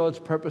sense of God's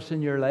purpose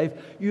in your life,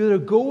 you either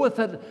go with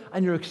it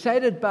and you're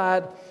excited by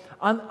it.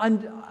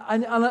 And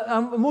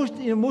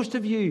most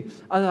of you,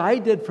 as I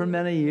did for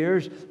many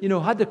years,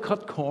 had to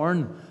cut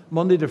corn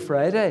Monday to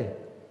Friday.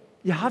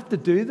 You have to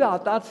do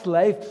that. That's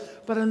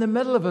life. But in the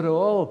middle of it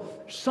all,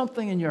 there's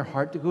something in your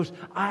heart that goes,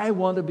 I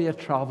want to be a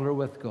traveler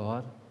with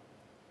God.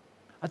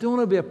 I don't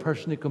want to be a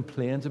person who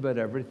complains about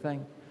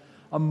everything,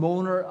 a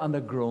moaner and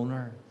a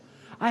groaner.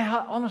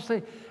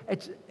 Honestly,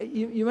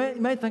 you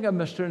might think I'm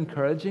Mr.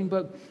 Encouraging,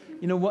 but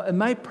you know what?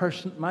 My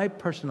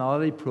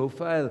personality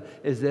profile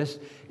is this: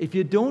 if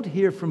you don't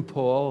hear from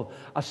Paul,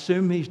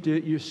 assume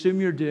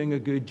you're doing a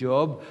good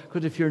job,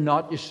 because if you're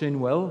not, you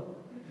soon will.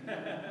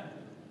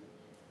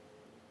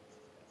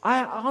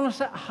 I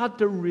honestly had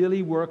to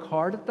really work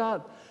hard at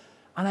that,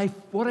 and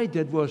what I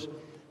did was,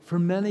 for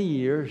many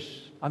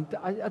years, I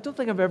don't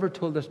think I've ever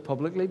told this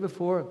publicly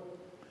before.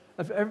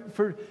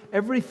 For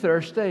every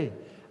Thursday,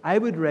 I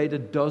would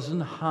write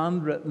 12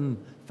 handwritten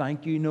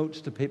thank you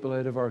notes to people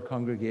out of our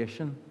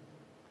congregation.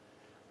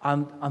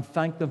 And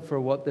thank them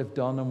for what they've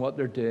done and what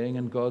they're doing,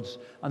 and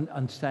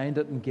signed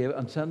it and gave it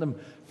and sent them.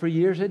 For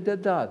years I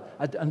did that.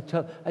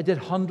 Until I did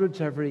hundreds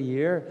every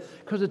year,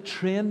 because it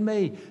trained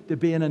me to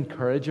be an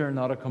encourager,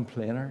 not a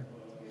complainer.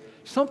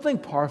 Something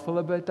powerful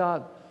about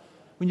that.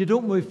 When you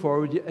don't move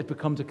forward, it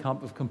becomes a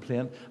camp of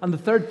complaint. And the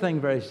third thing,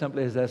 very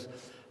simply, is this.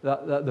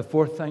 The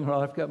fourth thing,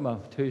 well, I've got my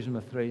 2s and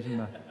my 3s and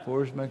my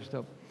 4s mixed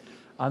up.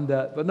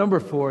 But number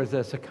 4 is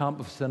this, a camp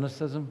of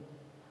cynicism.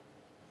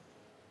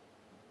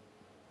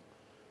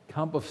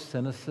 Camp of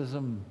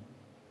cynicism.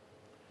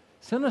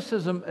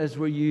 Cynicism is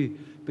where you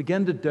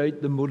begin to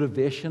doubt the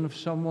motivation of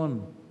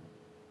someone.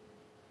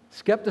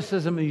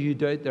 Skepticism is you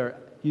doubt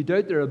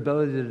their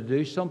ability to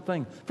do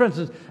something. For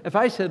instance, if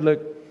I said,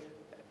 look,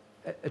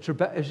 it's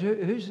Rebecca.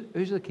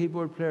 Who's the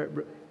keyboard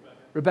player?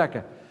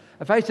 Rebecca.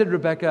 If I said,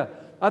 Rebecca,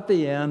 at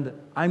the end,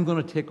 I'm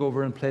going to take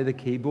over and play the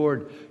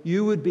keyboard,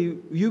 you would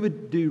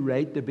do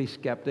right to be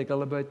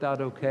skeptical about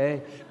that,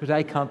 okay? Because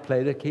I can't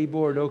play the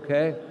keyboard,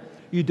 okay?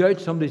 You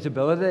doubt somebody's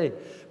ability.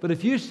 But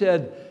if you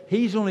said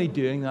he's only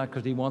doing that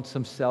because he wants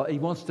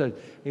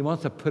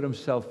to put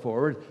himself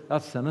forward,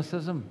 that's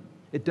cynicism.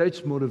 It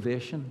doubts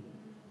motivation.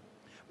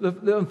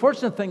 The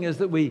unfortunate thing is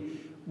that we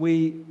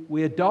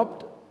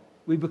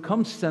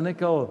become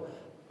cynical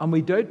and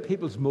we doubt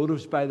people's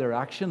motives by their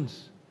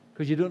actions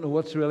because you don't know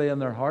what's really in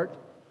their heart.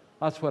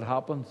 That's what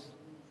happens.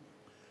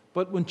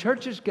 But when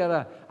churches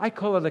I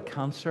call it a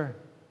cancer.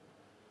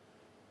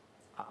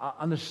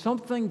 And there's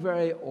something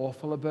very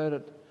awful about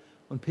it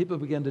when people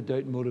begin to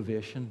doubt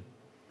motivation.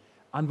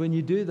 And when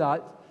you do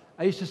that,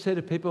 I used to say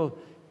to people,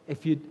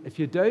 if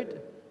you doubt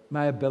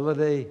my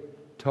ability,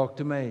 talk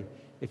to me.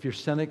 If you're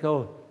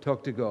cynical,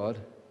 talk to God.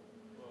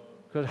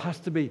 Because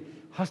it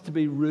has to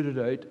be rooted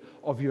out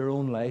of your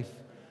own life.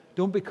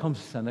 Don't become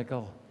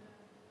cynical.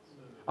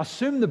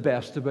 Assume the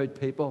best about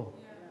people.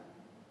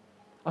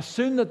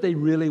 Assume that they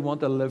really want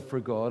to live for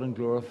God and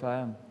glorify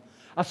Him.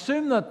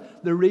 Assume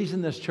that the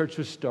reason this church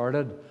was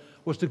started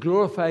was to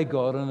glorify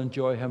God and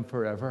enjoy Him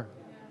forever.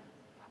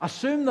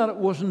 Assume that it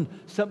wasn't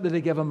simply to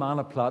give a man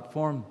a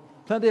platform.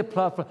 Plenty of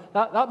platform.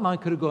 That man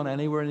could have gone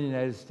anywhere in the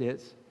United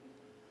States.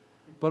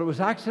 But it was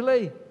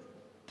actually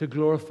to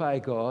glorify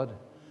God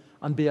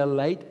and be a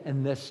light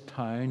in this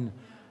town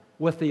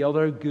with the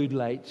other good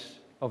lights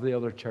of the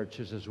other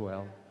churches as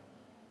well.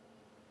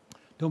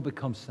 Don't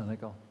become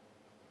cynical.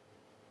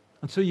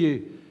 And so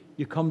you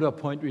come to a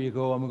point where you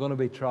go, I'm going to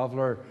be a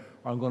traveler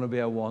or I'm going to be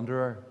a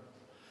wanderer.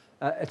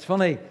 It's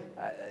funny,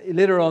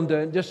 later on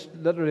down, just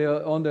literally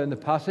on down the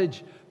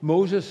passage,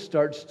 Moses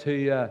starts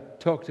to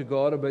talk to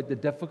God about the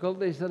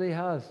difficulties that he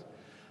has.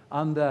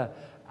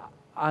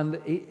 And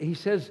he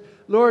says,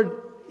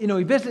 Lord,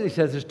 he basically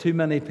says there's too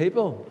many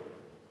people.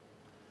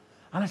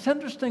 And it's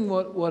interesting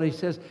what he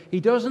says. He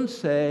doesn't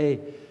say,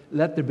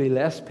 let there be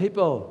less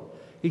people.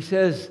 He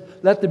says,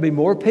 let there be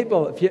more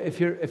people.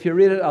 If you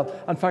read it,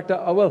 in fact,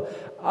 I will.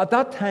 At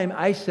that time,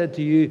 I said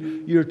to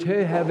you, you're too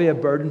heavy a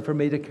burden for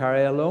me to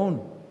carry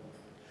alone.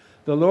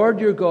 The Lord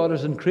your God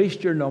has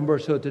increased your number,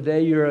 so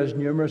today you're as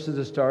numerous as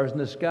the stars in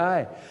the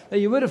sky. Now,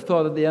 you would have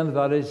thought at the end of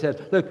that, he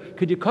said, look,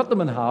 could you cut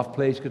them in half,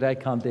 please, because I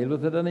can't deal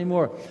with it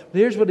anymore. But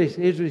here's what he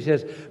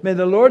says. May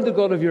the Lord, the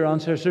God of your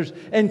ancestors,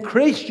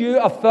 increase you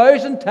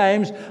 1,000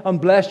 times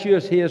and bless you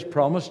as He has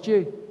promised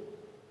you.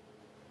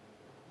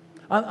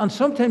 And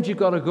sometimes you've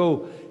got to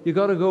go,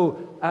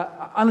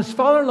 and his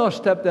father-in-law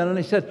stepped in and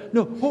he said,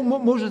 no,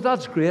 Moses,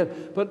 that's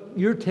great, but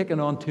you're taking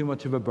on too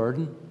much of a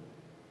burden.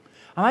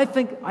 And I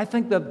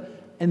think that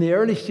in the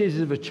early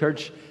stages of a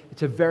church,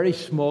 it's a very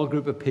small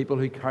group of people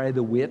who carry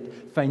the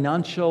weight,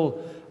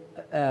 financial,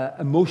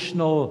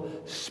 emotional,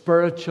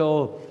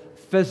 spiritual,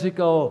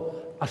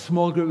 physical, a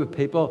small group of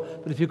people.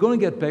 But if you're going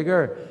to get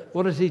bigger,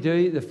 what does he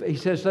do? He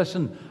says,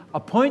 listen,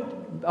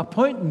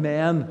 appoint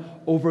men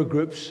over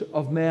groups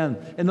of men.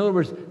 In other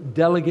words,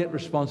 delegate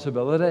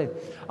responsibility.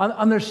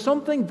 And there's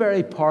something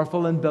very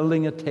powerful in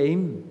building a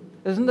team,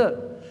 isn't it?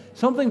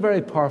 Something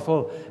very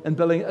powerful in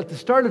building. At the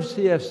start of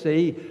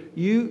CFC,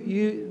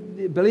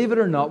 you believe it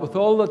or not, with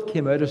all that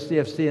came out of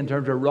CFC in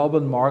terms of Rob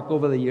and Mark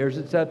over the years,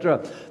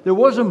 etc., there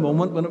was a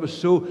moment when it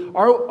was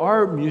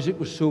our music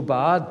was so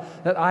bad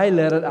that I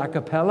led it a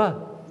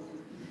cappella.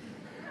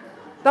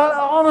 That,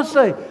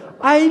 honestly,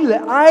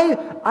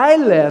 I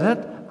led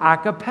it a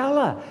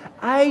cappella.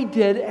 I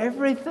did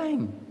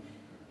everything.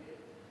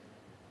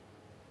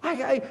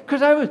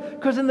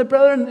 Because in the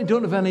Brethren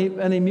don't have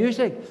any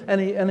music,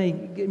 any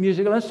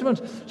musical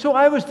instruments. So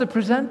I was the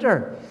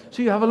presenter.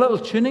 So you have a little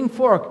tuning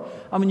fork.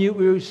 I mean,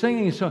 we were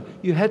singing a song.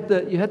 You hit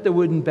the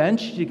wooden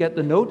bench, you get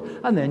the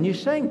note, and then you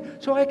sing.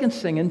 So I can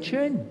sing in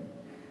tune.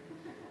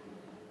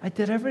 I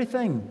did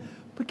everything.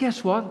 But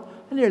guess what?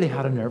 I nearly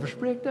had a nervous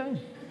breakdown.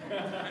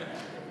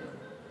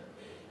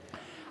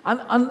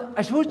 And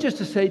I suppose just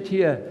to say to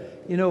you,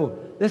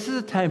 this is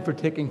a time for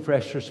taking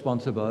fresh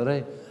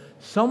responsibility.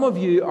 Some of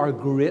you are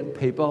great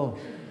people,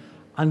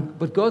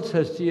 but God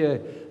says to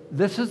you,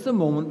 this is the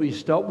moment where you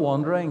stop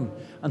wandering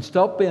and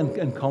stop being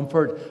in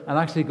comfort and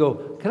actually go,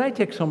 can I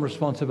take some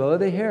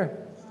responsibility here?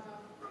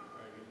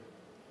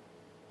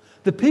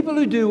 The people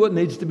who do what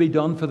needs to be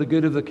done for the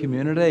good of the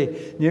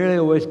community nearly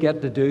always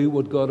get to do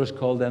what God has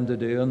called them to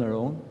do on their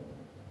own.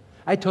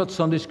 I taught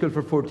Sunday school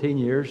for 14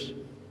 years.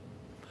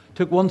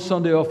 Took one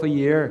Sunday off a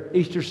year,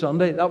 Easter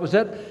Sunday, that was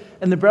it.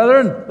 And the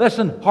Brethren,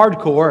 listen,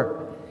 hardcore.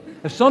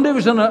 If Sunday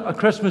was on a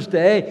Christmas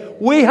day,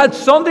 we had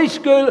Sunday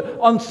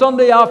school on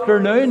Sunday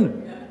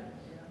afternoon.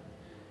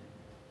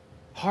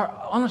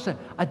 Honestly,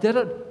 I did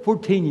it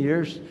 14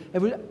 years.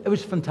 It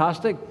was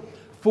fantastic.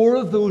 4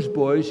 of those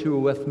boys who were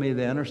with me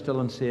then are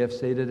still in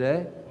CFC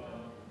today.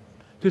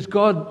 Because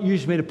God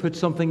used me to put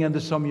something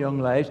into some young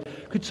lives.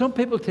 Could some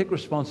people take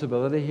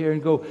responsibility here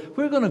and go,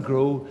 we're going to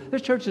grow.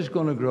 This church is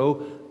going to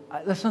grow.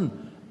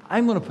 Listen,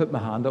 I'm going to put my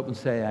hand up and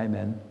say I'm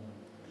in.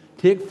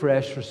 Take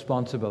fresh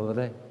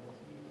responsibility.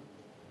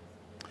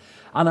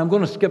 And I'm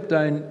going to skip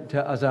down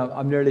to, as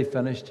I'm nearly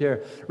finished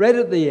here. Right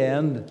at the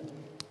end,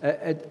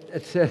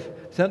 it's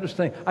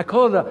interesting. I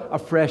call it a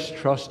fresh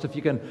trust. If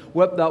you can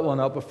whip that one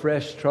up, a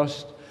fresh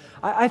trust.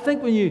 I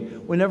think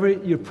whenever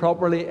you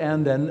properly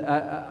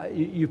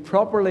you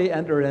properly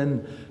enter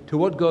in to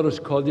what God has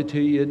called you to,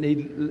 you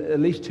need at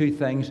least 2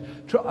 things: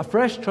 a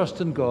fresh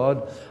trust in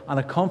God and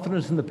a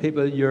confidence in the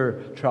people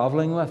you're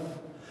traveling with.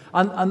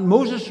 And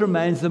Moses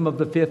reminds them of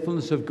the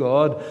faithfulness of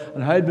God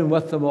and how He'd been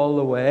with them all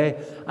the way.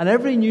 And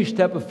every new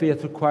step of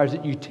faith requires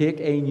that you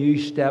take a new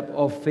step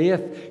of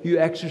faith. You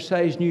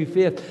exercise new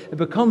faith. It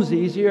becomes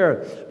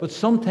easier, but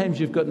sometimes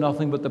you've got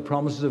nothing but the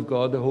promises of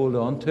God to hold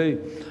on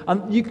to.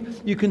 And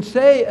you can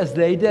say, as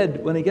they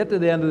did, when they get to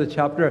the end of the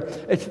chapter,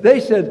 they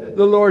said,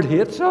 the Lord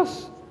hates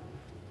us.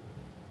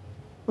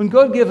 When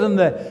God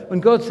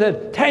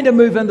said, time to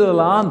move into the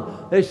land,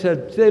 they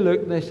said, gee,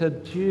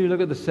 look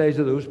at the size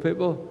of those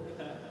people.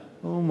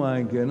 Oh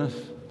my goodness,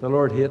 the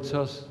Lord hates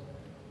us.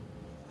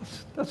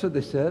 That's what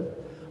they said.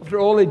 After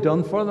all He'd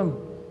done for them.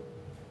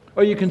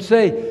 Or you can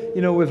say,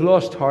 we've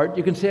lost heart.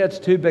 You can say it's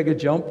too big a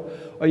jump.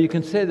 Or you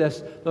can say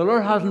this, the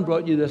Lord hasn't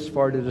brought you this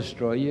far to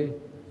destroy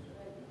you.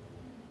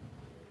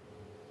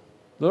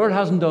 The Lord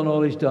hasn't done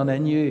all He's done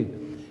in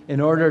you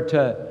in order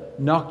to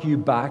knock you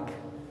back.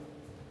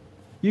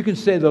 You can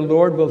say the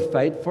Lord will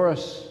fight for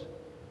us.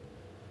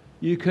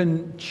 You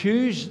can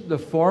choose the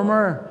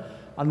former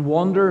and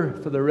wander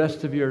for the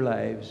rest of your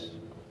lives.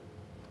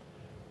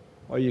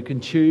 Or you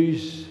can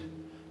choose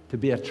to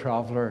be a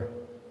traveler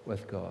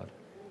with God.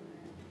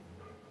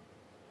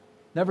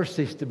 Never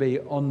cease to be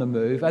on the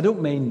move. I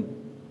don't mean,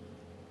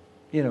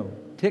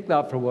 take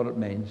that for what it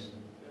means.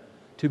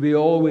 To be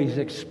always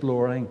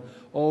exploring,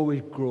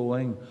 always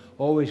growing,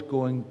 always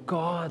going,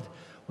 God,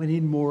 we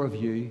need more of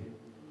you.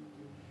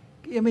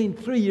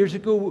 3 years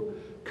ago,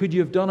 could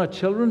you have done a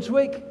children's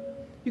week?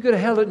 You could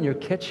have held it in your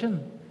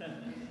kitchen.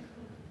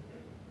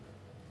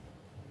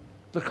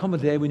 There'll come a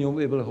day when you won't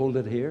be able to hold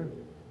it here.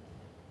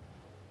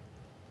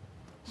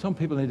 Some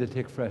people need to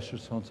take fresh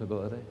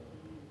responsibility.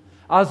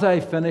 As I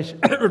finish,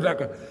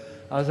 Rebecca,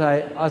 as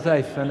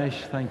I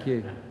finish, thank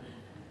you.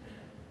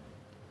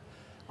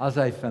 As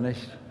I finish,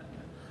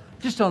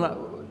 just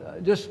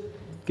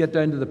get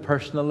down to the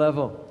personal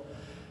level.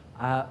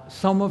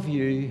 Some of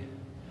you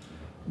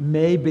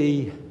may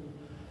be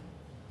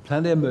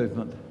plenty of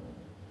movement,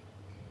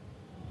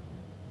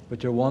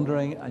 but you're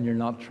wandering and you're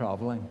not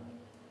traveling.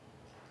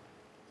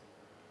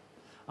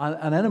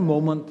 And in a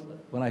moment,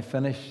 when I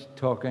finish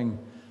talking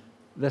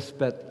this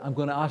bit, I'm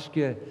going to ask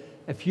you,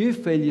 if you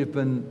feel you've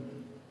been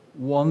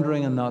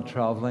wandering and not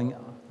traveling,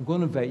 I'm going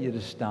to invite you to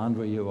stand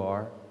where you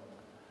are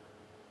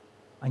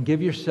and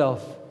give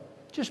yourself,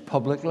 just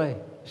publicly,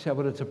 say,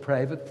 but it's a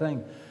private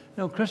thing.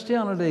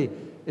 Christianity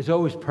is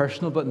always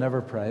personal but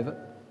never private.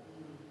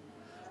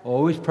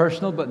 Always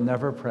personal but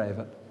never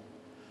private.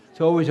 It's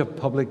always a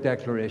public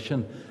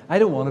declaration. I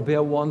don't want to be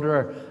a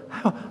wanderer.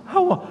 I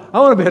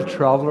want to be a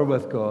traveler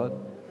with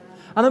God.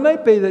 And it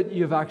might be that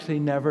you've actually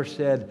never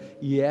said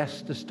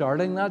yes to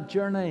starting that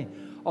journey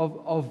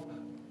of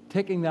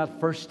taking that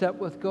first step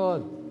with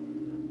God.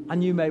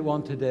 And you might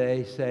want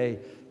today say,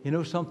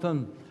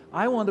 something,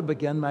 I want to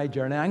begin my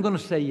journey. I'm going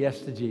to say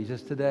yes to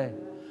Jesus today.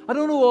 I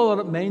don't know all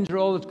that it means or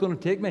all it's going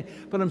to take me,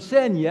 but I'm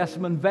saying yes.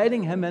 I'm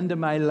inviting Him into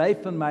my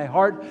life and my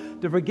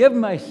heart to forgive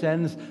my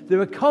sins,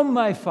 to become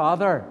my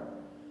Father,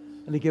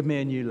 and to give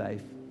me a new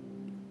life.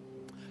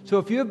 So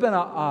if you've been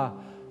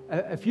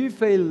if you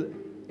feel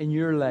in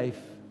your life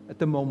at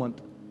the moment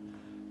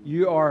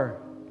you are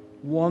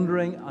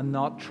wandering and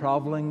not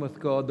traveling with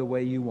God the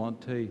way you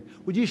want to,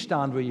 would you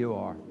stand where you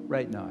are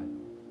right now?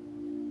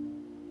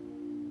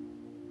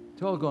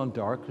 It's all gone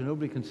dark, so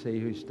nobody can see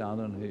who's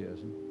standing and who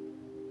isn't.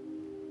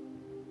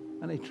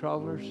 Any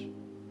travelers?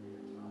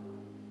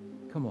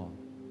 Come on.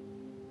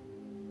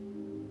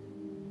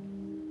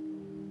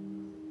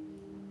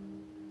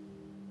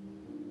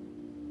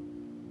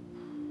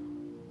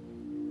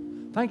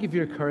 Thank you for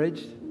your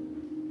courage.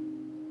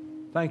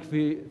 Thank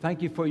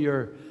you for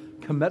your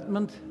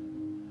commitment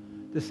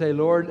to say,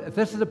 Lord, if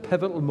this is a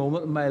pivotal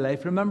moment in my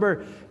life.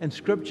 Remember, in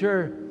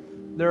Scripture,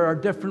 there are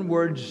different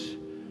words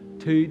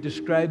to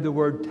describe the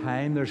word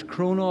time. There's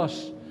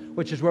chronos,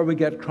 which is where we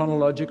get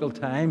chronological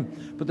time.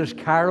 But there's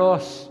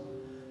kairos,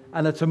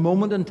 and it's a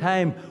moment in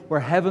time where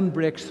heaven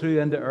breaks through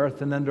into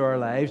earth and into our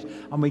lives,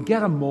 and we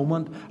get a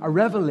moment, a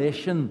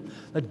revelation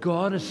that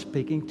God is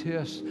speaking to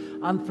us.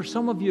 And for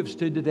some of you who have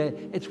stood today,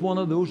 it's one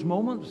of those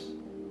moments.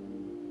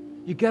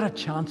 You get a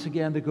chance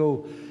again to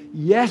go,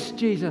 yes,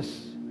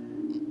 Jesus,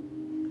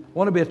 I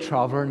want to be a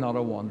traveler, not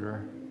a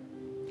wanderer.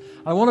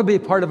 I want to be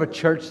part of a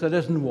church that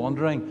isn't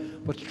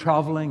wandering, but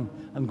traveling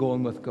and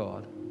going with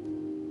God.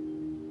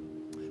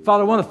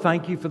 Father, I want to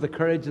thank you for the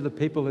courage of the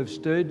people who've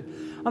stood.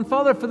 And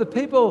Father, for the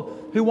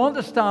people who want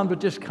to stand but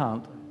just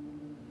can't.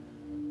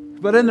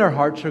 But in their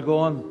hearts are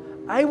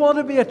going, I want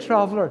to be a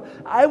traveler.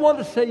 I want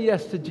to say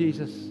yes to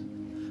Jesus.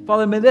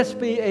 Father, may this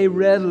be a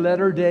red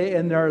letter day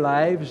in their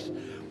lives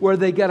where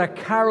they get a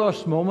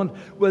kairos moment,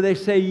 where they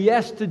say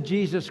yes to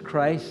Jesus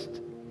Christ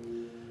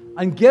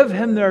and give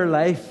Him their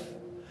life.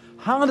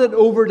 Hand it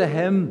over to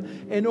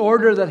Him in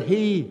order that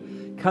He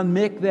can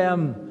make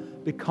them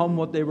become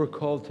what they were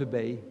called to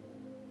be.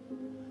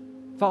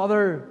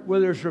 Father, where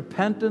there's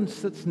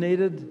repentance that's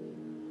needed,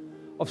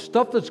 of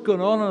stuff that's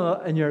going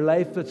on in your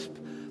life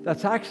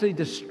that's actually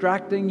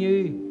distracting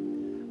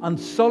you and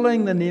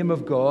sullying the name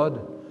of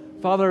God,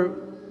 Father,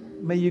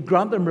 may you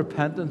grant them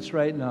repentance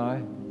right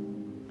now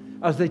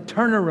as they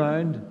turn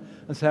around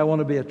and say, I want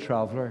to be a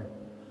traveler.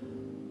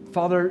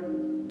 Father,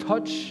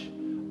 touch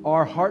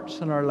our hearts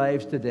and our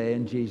lives today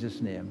in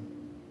Jesus' name.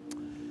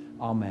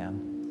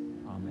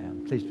 Amen.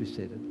 Amen. Please be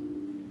seated.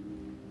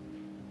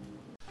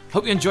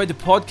 Hope you enjoyed the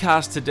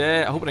podcast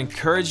today. I hope it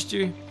encouraged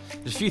you.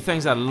 There's a few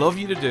things I'd love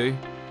you to do.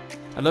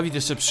 I'd love you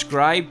to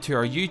subscribe to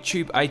our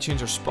YouTube,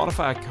 iTunes, or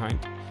Spotify account.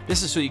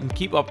 This is so you can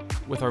keep up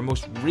with our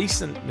most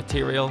recent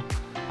material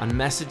and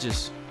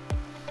messages.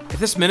 If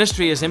this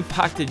ministry has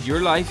impacted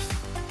your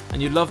life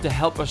and you'd love to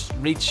help us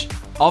reach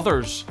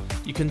others,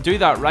 you can do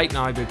that right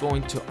now by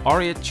going to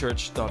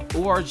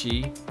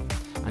r8church.org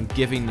and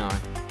giving now.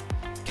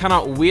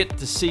 Cannot wait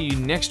to see you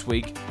next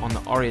week on the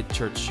R8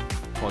 Church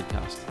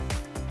podcast.